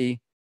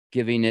gravity,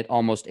 giving it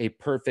almost a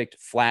perfect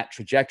flat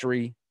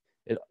trajectory.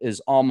 It is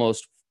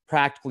almost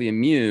practically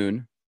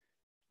immune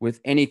with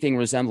anything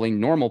resembling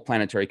normal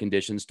planetary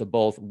conditions to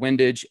both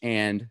windage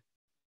and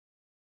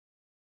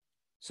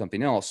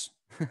something else.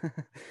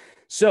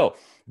 So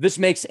this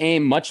makes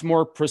aim much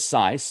more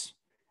precise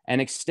and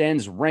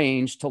extends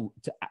range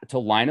to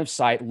line of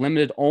sight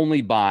limited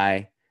only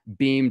by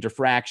beam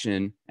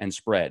diffraction and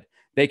spread.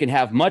 They can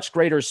have much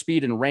greater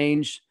speed and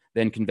range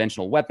than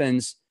conventional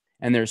weapons,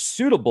 and they're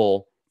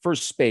suitable for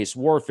space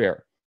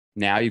warfare.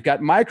 Now you've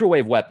got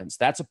microwave weapons.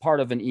 That's a part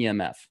of an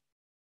EMF,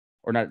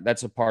 or not.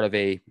 That's a part of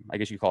I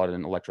guess you call it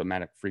an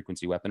electromagnetic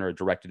frequency weapon or a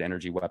directed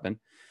energy weapon.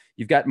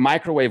 You've got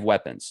microwave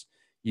weapons.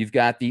 You've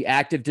got the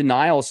active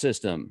denial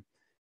system,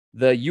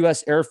 the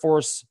U.S. Air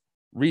Force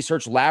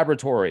Research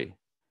Laboratory,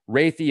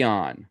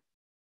 Raytheon,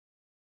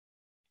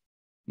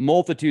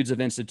 multitudes of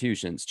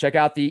institutions. Check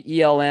out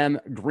the ELM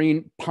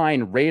Green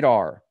Pine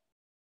radar,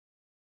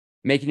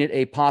 making it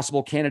a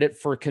possible candidate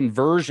for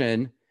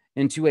conversion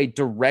into a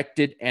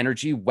directed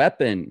energy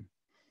weapon.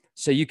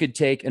 So you could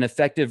take an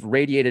effective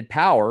radiated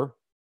power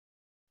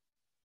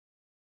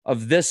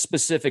of this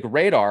specific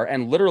radar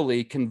and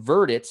literally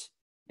convert it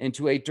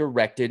into a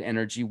directed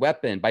energy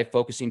weapon by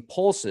focusing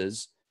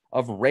pulses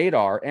of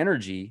radar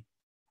energy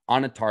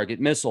on a target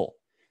missile.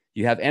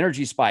 You have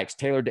energy spikes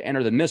tailored to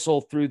enter the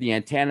missile through the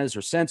antennas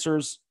or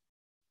sensors,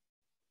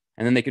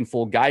 and then they can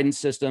fool guidance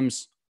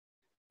systems.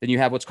 Then you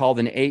have what's called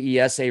an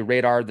AESA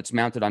radar that's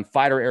mounted on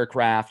fighter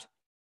aircraft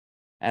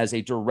as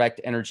a direct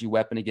energy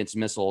weapon against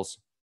missiles.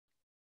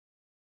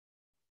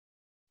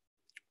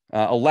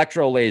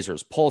 Electro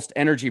lasers, pulsed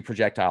energy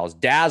projectiles,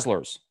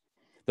 dazzlers.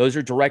 Those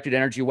are directed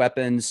energy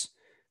weapons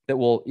that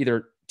will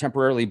either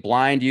temporarily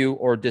blind you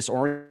or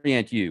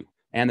disorient you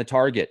and the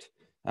target.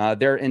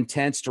 They're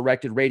intense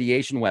directed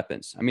radiation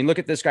weapons. I mean, look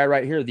at this guy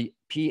right here, the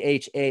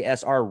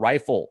PHASR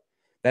rifle.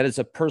 That is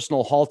a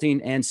personal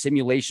halting and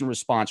simulation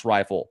response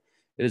rifle.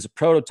 It is a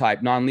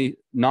prototype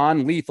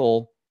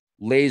non-lethal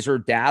laser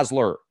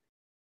dazzler.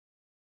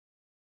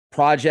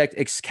 Project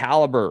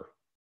Excalibur.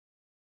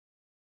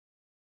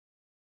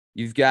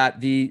 You've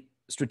got the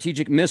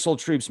Strategic Missile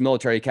Troops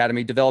Military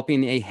Academy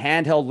developing a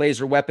handheld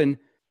laser weapon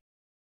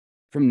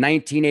from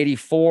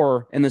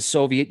 1984 in the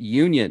Soviet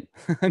Union.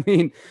 I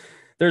mean,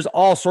 there's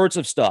all sorts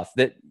of stuff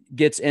that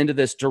gets into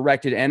this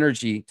directed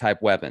energy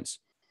type weapons.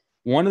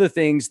 One of the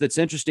things that's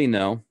interesting,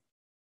 though,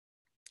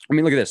 I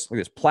mean, look at this. Look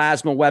at this.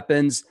 Plasma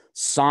weapons,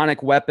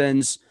 sonic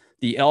weapons,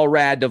 the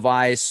LRAD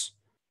device.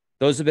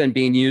 Those have been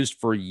being used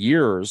for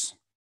years.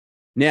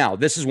 Now,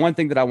 this is one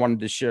thing that I wanted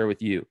to share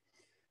with you.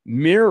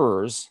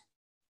 Mirrors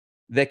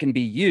that can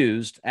be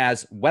used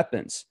as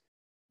weapons.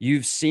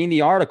 You've seen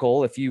the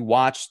article, if you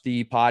watched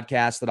the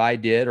podcast that I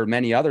did or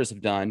many others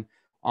have done,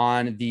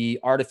 on the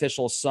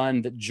artificial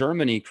sun that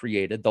Germany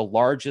created, the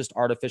largest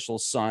artificial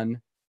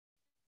sun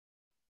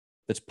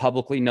that's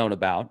publicly known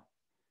about.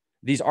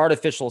 These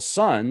artificial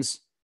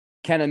suns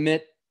can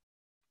emit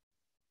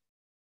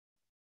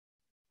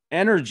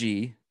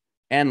energy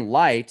and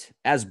light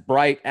as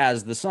bright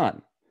as the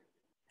sun.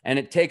 And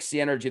it takes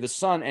the energy of the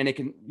sun and it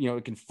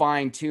can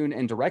fine tune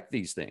and direct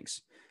these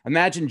things.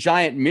 Imagine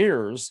giant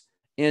mirrors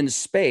in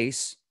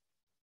space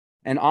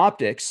and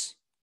optics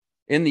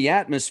in the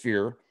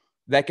atmosphere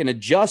that can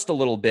adjust a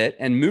little bit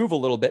and move a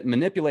little bit,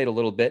 manipulate a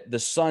little bit, the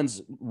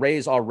sun's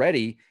rays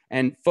already,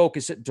 and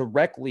focus it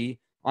directly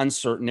on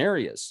certain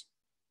areas.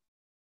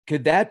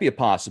 Could that be a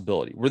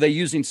possibility? Were they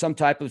using some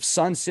type of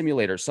sun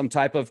simulator, some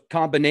type of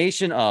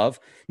combination of?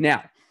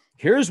 Now,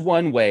 here's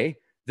one way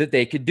that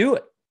they could do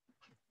it.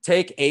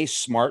 Take a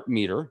smart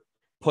meter,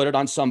 put it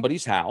on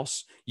somebody's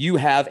house. You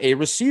have a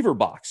receiver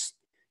box.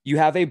 You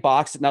have a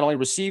box that not only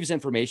receives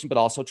information, but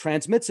also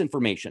transmits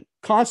information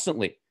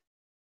constantly.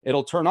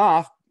 It'll turn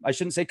off. I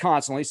shouldn't say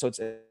constantly, so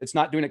it's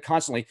not doing it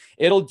constantly.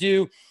 It'll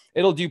do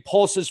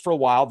pulses for a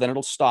while, then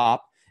it'll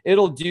stop.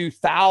 It'll do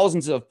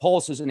thousands of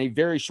pulses in a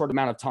very short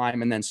amount of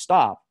time and then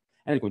stop.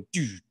 And it goes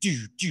do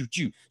do do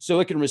do. So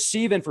it can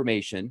receive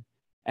information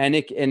and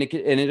it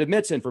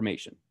emits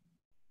information.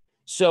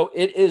 So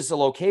it is a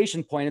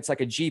location point. It's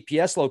like a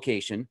GPS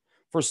location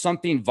for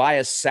something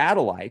via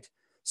satellite,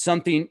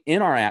 something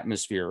in our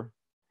atmosphere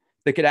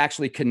that could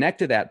actually connect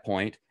to that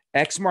point.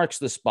 X marks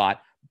the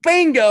spot.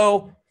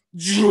 Bingo.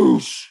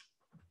 Just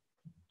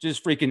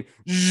freaking.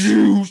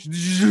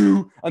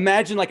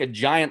 Imagine like a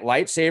giant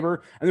lightsaber,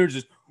 and they're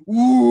just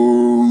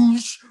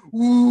whoosh,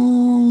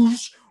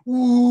 whoosh,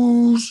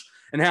 whoosh,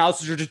 and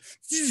houses are just,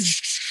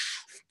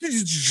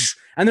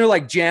 and they're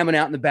like jamming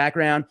out in the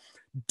background.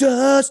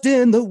 Dust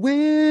in the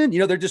wind.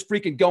 You know, they're just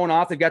freaking going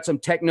off. They've got some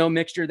techno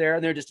mixture there,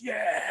 and they're just,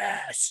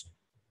 yes,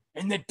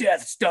 and the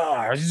Death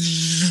Star.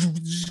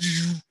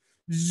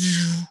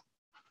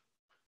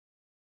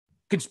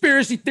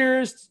 Conspiracy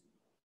theorists.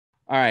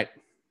 All right.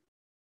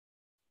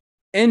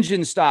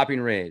 Engine stopping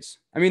rays.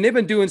 I mean, they've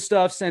been doing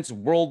stuff since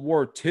World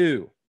War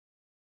II.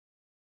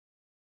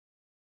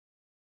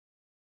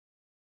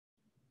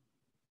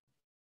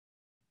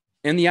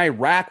 In the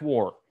Iraq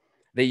War,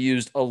 they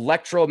used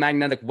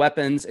electromagnetic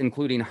weapons,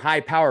 including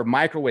high-powered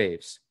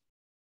microwaves,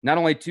 not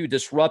only to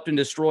disrupt and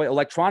destroy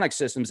electronic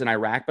systems in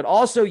Iraq, but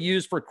also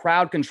used for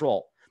crowd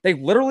control. They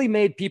literally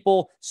made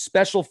people,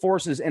 special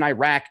forces in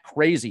Iraq,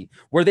 crazy,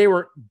 where they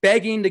were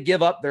begging to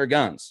give up their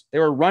guns. They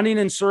were running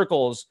in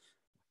circles.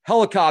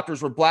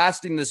 Helicopters were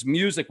blasting this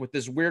music with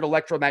this weird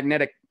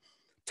electromagnetic,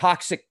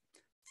 toxic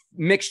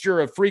mixture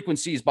of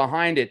frequencies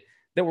behind it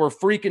that were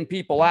freaking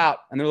people out.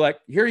 And they're like,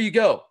 here you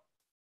go.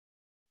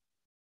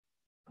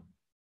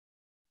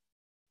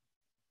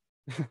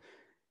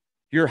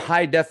 Your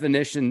high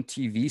definition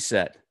TV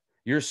set,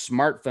 your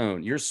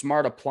smartphone, your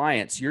smart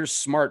appliance, your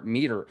smart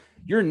meter,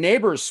 your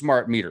neighbor's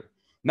smart meter.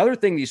 Another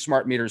thing these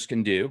smart meters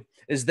can do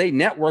is they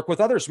network with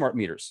other smart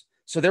meters.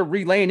 So they're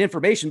relaying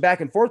information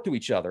back and forth to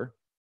each other,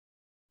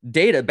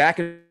 data back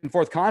and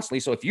forth constantly.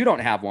 So if you don't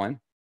have one,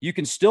 you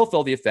can still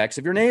feel the effects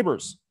of your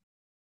neighbors.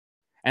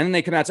 And then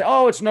they come out and say,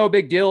 oh, it's no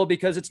big deal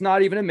because it's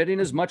not even emitting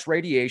as much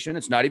radiation.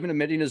 It's not even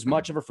emitting as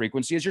much of a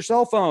frequency as your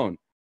cell phone,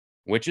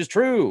 which is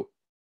true.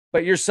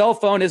 But your cell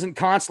phone isn't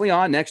constantly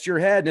on next to your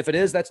head. And if it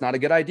is, that's not a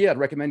good idea. I'd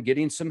recommend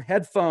getting some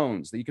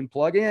headphones that you can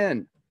plug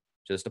in.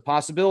 Just a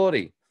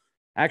possibility.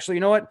 Actually,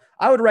 you know what?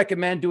 I would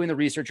recommend doing the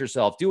research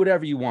yourself. Do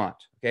whatever you want.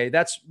 Okay.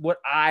 That's what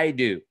I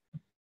do.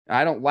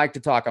 I don't like to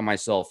talk on my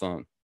cell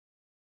phone.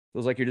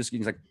 Feels like you're just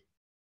getting like,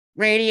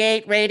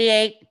 radiate,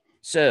 radiate.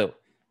 So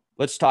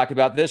let's talk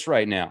about this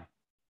right now.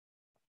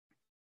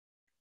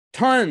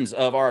 Tons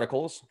of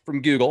articles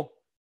from Google.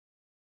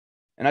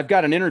 And I've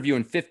got an interview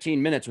in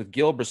 15 minutes with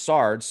Gil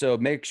Broussard, so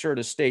make sure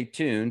to stay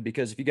tuned,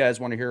 because if you guys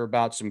want to hear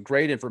about some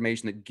great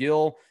information that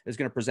Gil is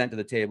going to present to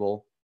the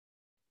table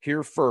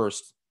here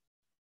first,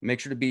 make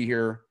sure to be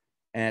here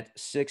at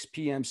 6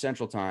 p.m.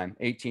 Central Time,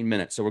 18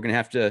 minutes. So we're going to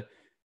have to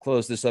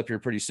close this up here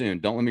pretty soon.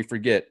 Don't let me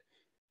forget.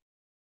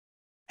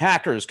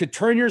 Hackers could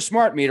turn your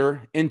smart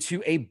meter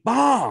into a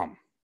bomb.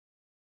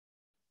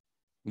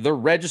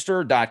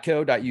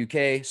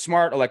 TheRegister.co.uk.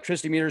 Smart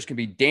electricity meters can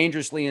be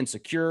dangerously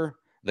insecure.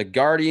 The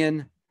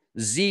Guardian,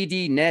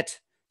 ZDNet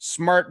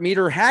smart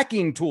meter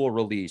hacking tool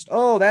released.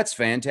 Oh, that's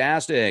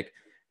fantastic.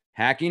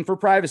 Hacking for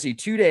privacy,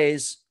 2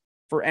 days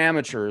for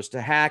amateurs to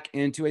hack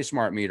into a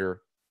smart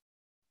meter.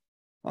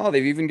 Oh,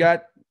 they've even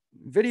got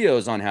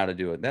videos on how to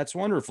do it. That's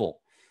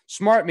wonderful.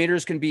 Smart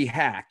meters can be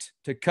hacked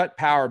to cut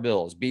power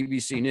bills,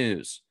 BBC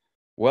News.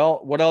 Well,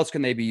 what else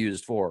can they be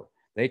used for?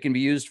 They can be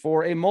used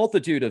for a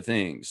multitude of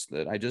things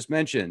that I just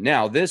mentioned.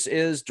 Now, this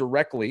is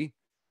directly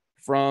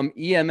from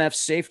EMF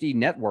Safety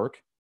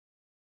Network.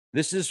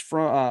 This is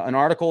from an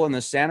article in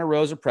the Santa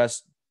Rosa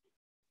Press.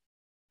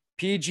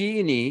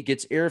 PG&E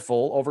gets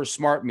earful over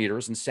smart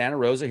meters in Santa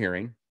Rosa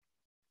hearing.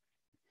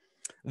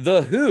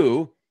 The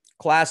WHO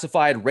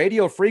classified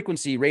radio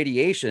frequency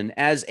radiation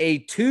as a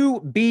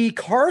 2B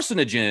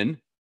carcinogen,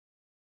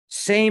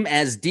 same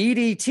as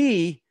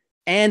DDT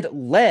and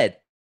lead.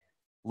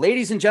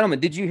 Ladies and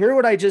gentlemen, did you hear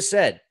what I just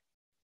said?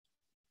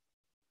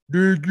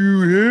 Did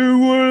you hear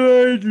what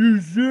I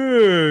just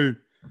said?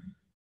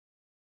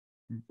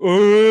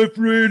 RF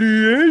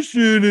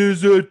radiation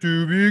is a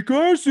 2B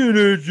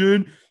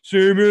carcinogen,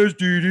 same as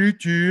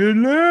DDT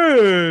and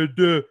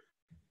lead.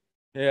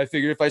 Hey, I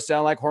figured if I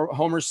sound like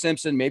Homer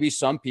Simpson, maybe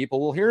some people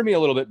will hear me a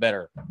little bit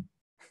better.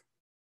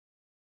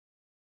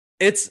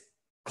 It's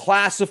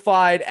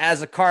classified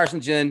as a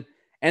carcinogen,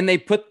 and they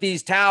put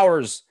these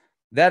towers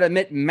that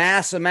emit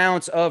mass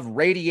amounts of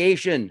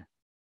radiation,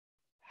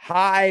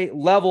 high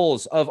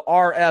levels of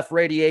RF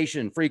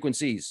radiation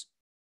frequencies,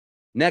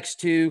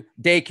 next to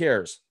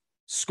daycares,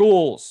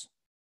 schools,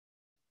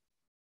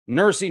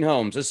 nursing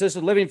homes,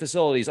 assisted living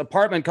facilities,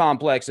 apartment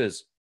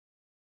complexes.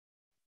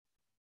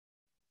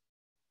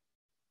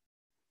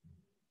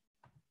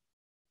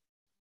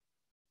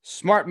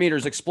 Smart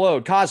meters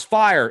explode, cause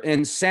fire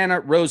in Santa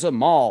Rosa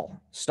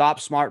Mall.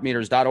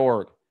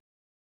 StopSmartMeters.org.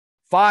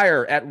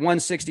 Fire at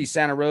 160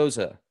 Santa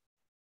Rosa.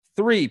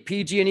 3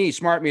 PG&E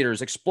smart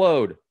meters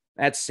explode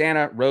at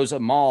Santa Rosa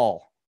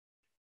Mall.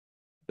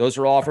 Those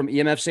are all from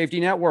EMF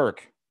Safety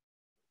Network.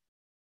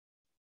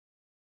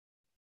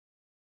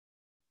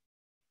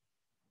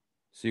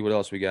 See what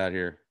else we got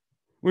here.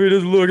 We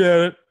just look at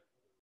it.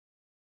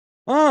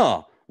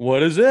 Oh,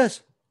 what is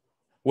this?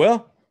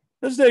 Well,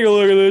 let's take a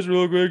look at this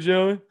real quick,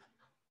 shall we?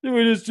 Can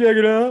we just check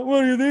it out?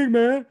 What do you think,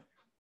 man?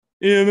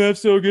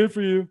 EMF's so good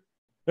for you.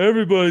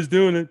 Everybody's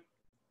doing it.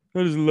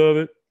 I just love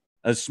it.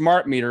 A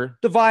smart meter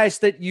device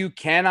that you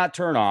cannot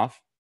turn off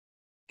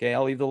Okay,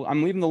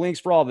 I'm leaving the links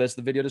for all this,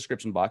 the video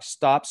description box.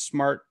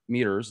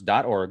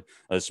 Stopsmartmeters.org.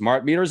 A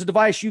smart meter is a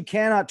device you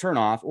cannot turn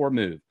off or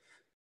move.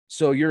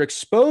 So your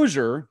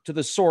exposure to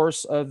the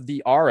source of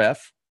the RF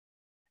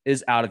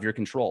is out of your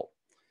control.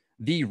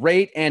 The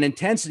rate and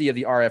intensity of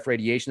the RF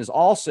radiation is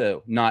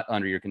also not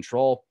under your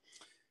control.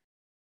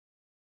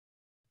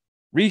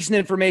 Recent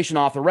information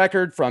off the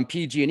record from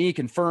PG&E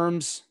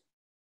confirms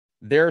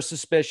their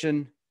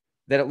suspicion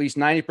that at least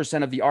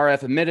 90% of the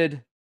RF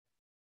emitted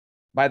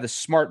by the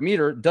smart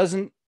meter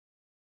doesn't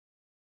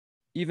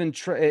even,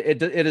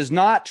 it is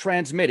not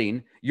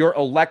transmitting your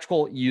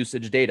electrical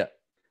usage data,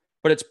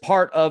 but it's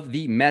part of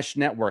the mesh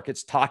network.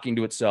 It's talking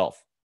to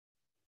itself.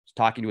 It's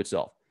talking to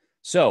itself.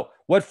 So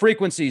what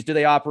frequencies do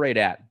they operate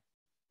at?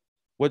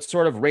 What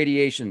sort of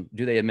radiation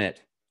do they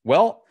emit?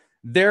 Well,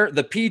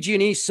 the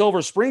PG&E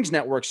Silver Springs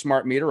network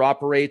smart meter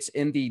operates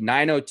in the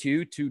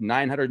 902 to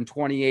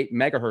 928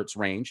 megahertz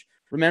range.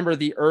 Remember,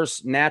 the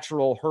Earth's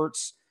natural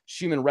hertz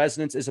Schumann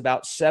resonance is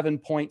about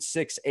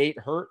 7.68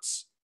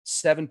 hertz,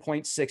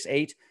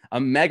 7.68. A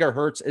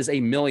megahertz is a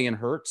million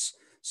hertz.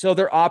 So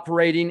they're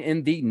operating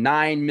in the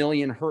 9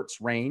 million hertz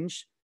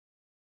range.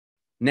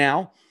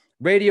 Now,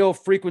 radio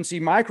frequency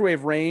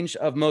microwave range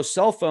of most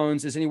cell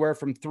phones is anywhere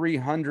from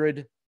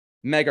 300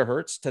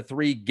 megahertz to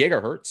 3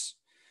 gigahertz.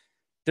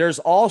 There's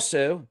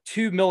also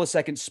 2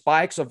 millisecond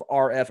spikes of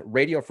RF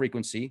radio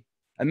frequency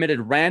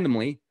emitted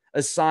randomly,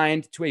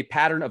 assigned to a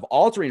pattern of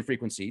altering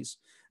frequencies.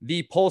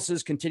 The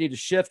pulses continue to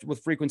shift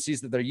with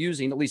frequencies that they're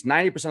using. At least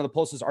 90% of the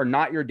pulses are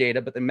not your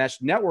data, but the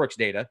mesh network's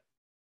data,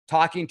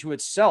 talking to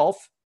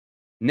itself,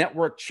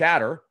 network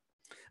chatter.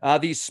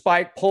 These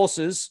spike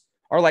pulses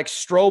are like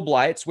strobe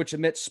lights, which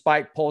emit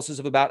spike pulses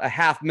of about a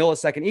half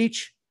millisecond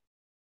each.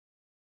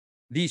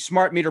 These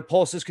smart meter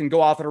pulses can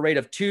go off at a rate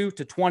of 2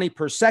 to 20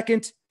 per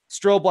second.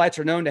 Strobe lights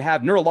are known to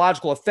have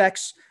neurological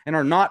effects and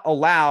are not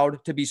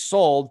allowed to be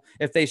sold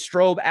if they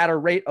strobe at a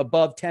rate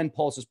above 10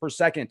 pulses per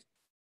second.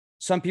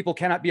 Some people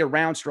cannot be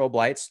around strobe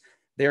lights.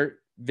 They're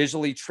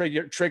visually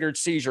triggered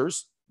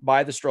seizures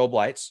by the strobe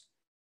lights.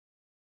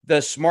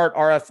 The smart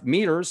RF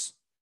meters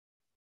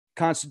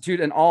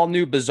constitute an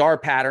all-new bizarre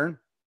pattern,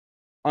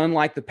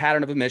 unlike the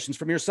pattern of emissions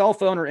from your cell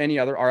phone or any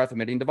other RF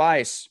emitting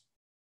device.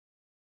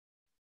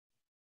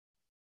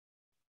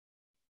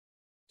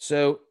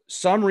 So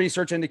some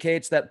research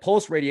indicates that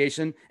pulse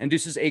radiation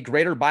induces a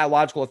greater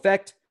biological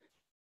effect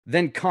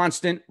than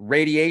constant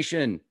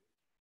radiation.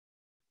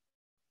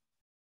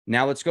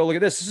 Now let's go look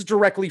at this. This is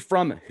directly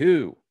from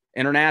WHO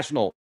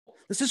International.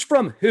 This is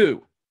from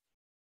WHO,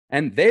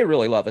 and they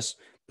really love us.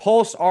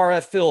 Pulse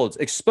RF fields,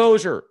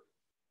 exposure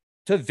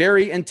to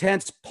very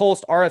intense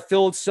pulsed RF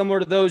fields similar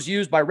to those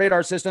used by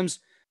radar systems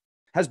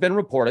has been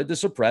reported to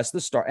suppress the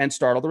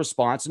startle the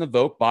response and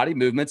evoke body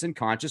movements in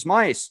conscious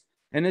mice.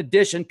 In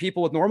addition,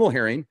 people with normal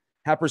hearing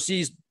have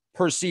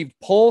perceived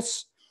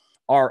pulse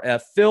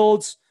RF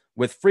fields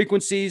with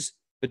frequencies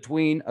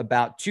between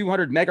about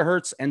 200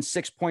 megahertz and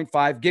 6.5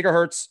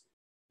 gigahertz.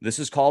 This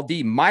is called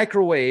the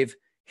microwave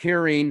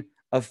hearing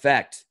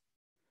effect.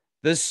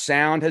 This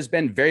sound has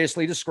been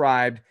variously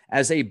described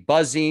as a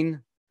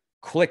buzzing,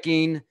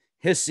 clicking,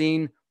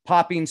 hissing,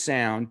 popping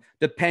sound,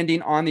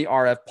 depending on the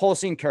RF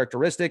pulsing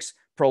characteristics.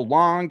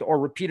 Prolonged or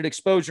repeated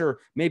exposure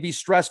may be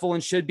stressful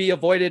and should be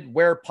avoided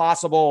where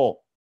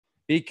possible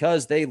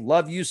because they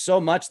love you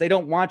so much, they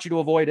don't want you to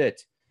avoid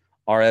it.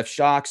 RF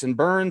shocks and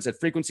burns at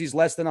frequencies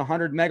less than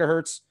 100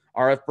 megahertz.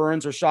 RF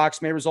burns or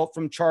shocks may result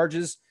from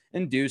charges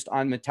induced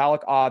on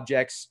metallic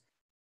objects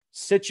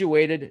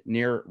situated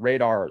near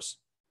radars.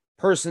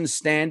 Persons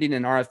standing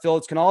in RF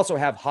fields can also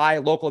have high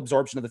local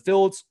absorption of the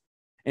fields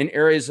in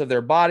areas of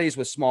their bodies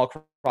with small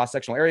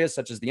cross-sectional areas,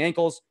 such as the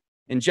ankles,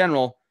 in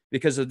general,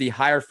 because of the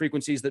higher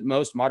frequencies that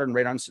most modern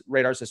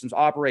radar systems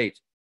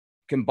operate.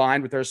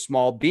 Combined with their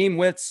small beam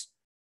widths,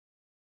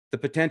 the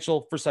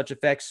potential for such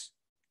effects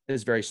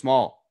is very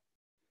small.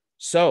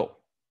 So,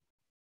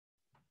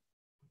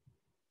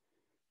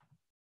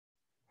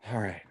 all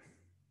right.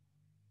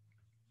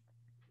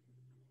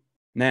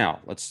 Now,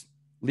 let's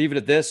leave it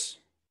at this.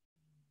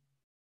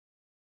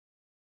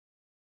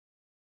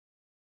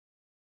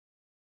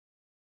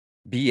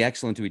 Be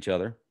excellent to each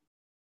other.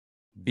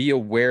 Be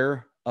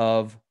aware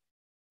of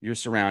your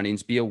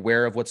surroundings. Be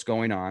aware of what's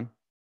going on.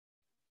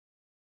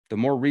 The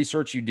more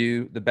research you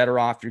do, the better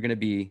off you're going to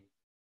be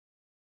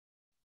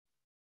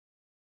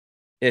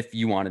if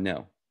you want to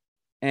know.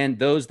 And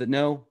those that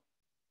know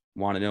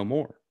want to know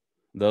more.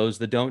 Those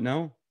that don't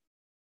know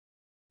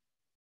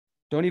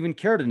don't even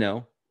care to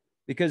know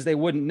because they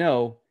wouldn't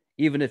know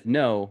even if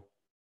no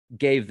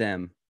gave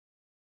them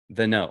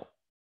the no.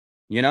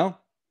 You know?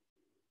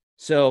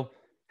 So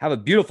have a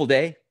beautiful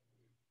day.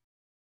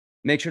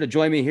 Make sure to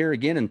join me here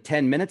again in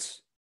 10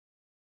 minutes.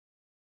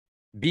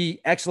 Be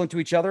excellent to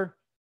each other.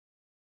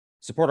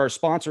 Support our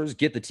sponsors,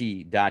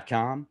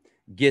 getthetea.com.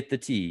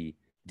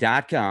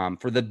 Getthetea.com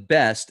for the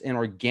best in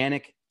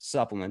organic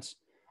supplements.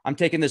 I'm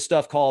taking this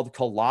stuff called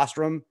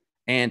colostrum,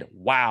 and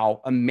wow,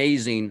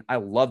 amazing. I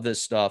love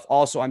this stuff.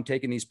 Also, I'm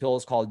taking these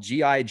pills called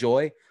GI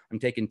Joy. I'm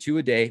taking 2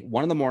 a day,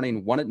 1 in the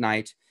morning, 1 at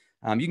night.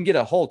 You can get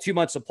a whole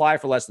 2-month supply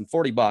for less than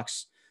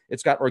 $40.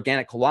 It's got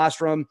organic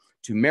colostrum,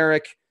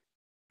 turmeric,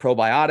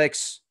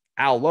 probiotics,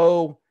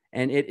 aloe,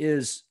 and it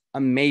is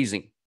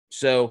amazing.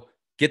 So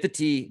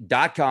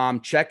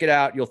getthetea.com. Check it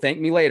out. You'll thank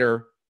me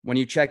later. When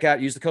you check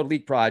out, use the code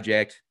Elite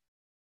Project.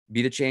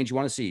 Be the change you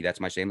want to see. That's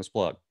my shameless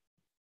plug.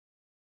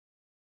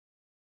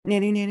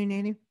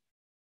 Nanny.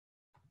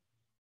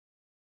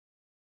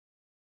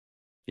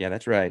 Yeah,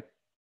 that's right.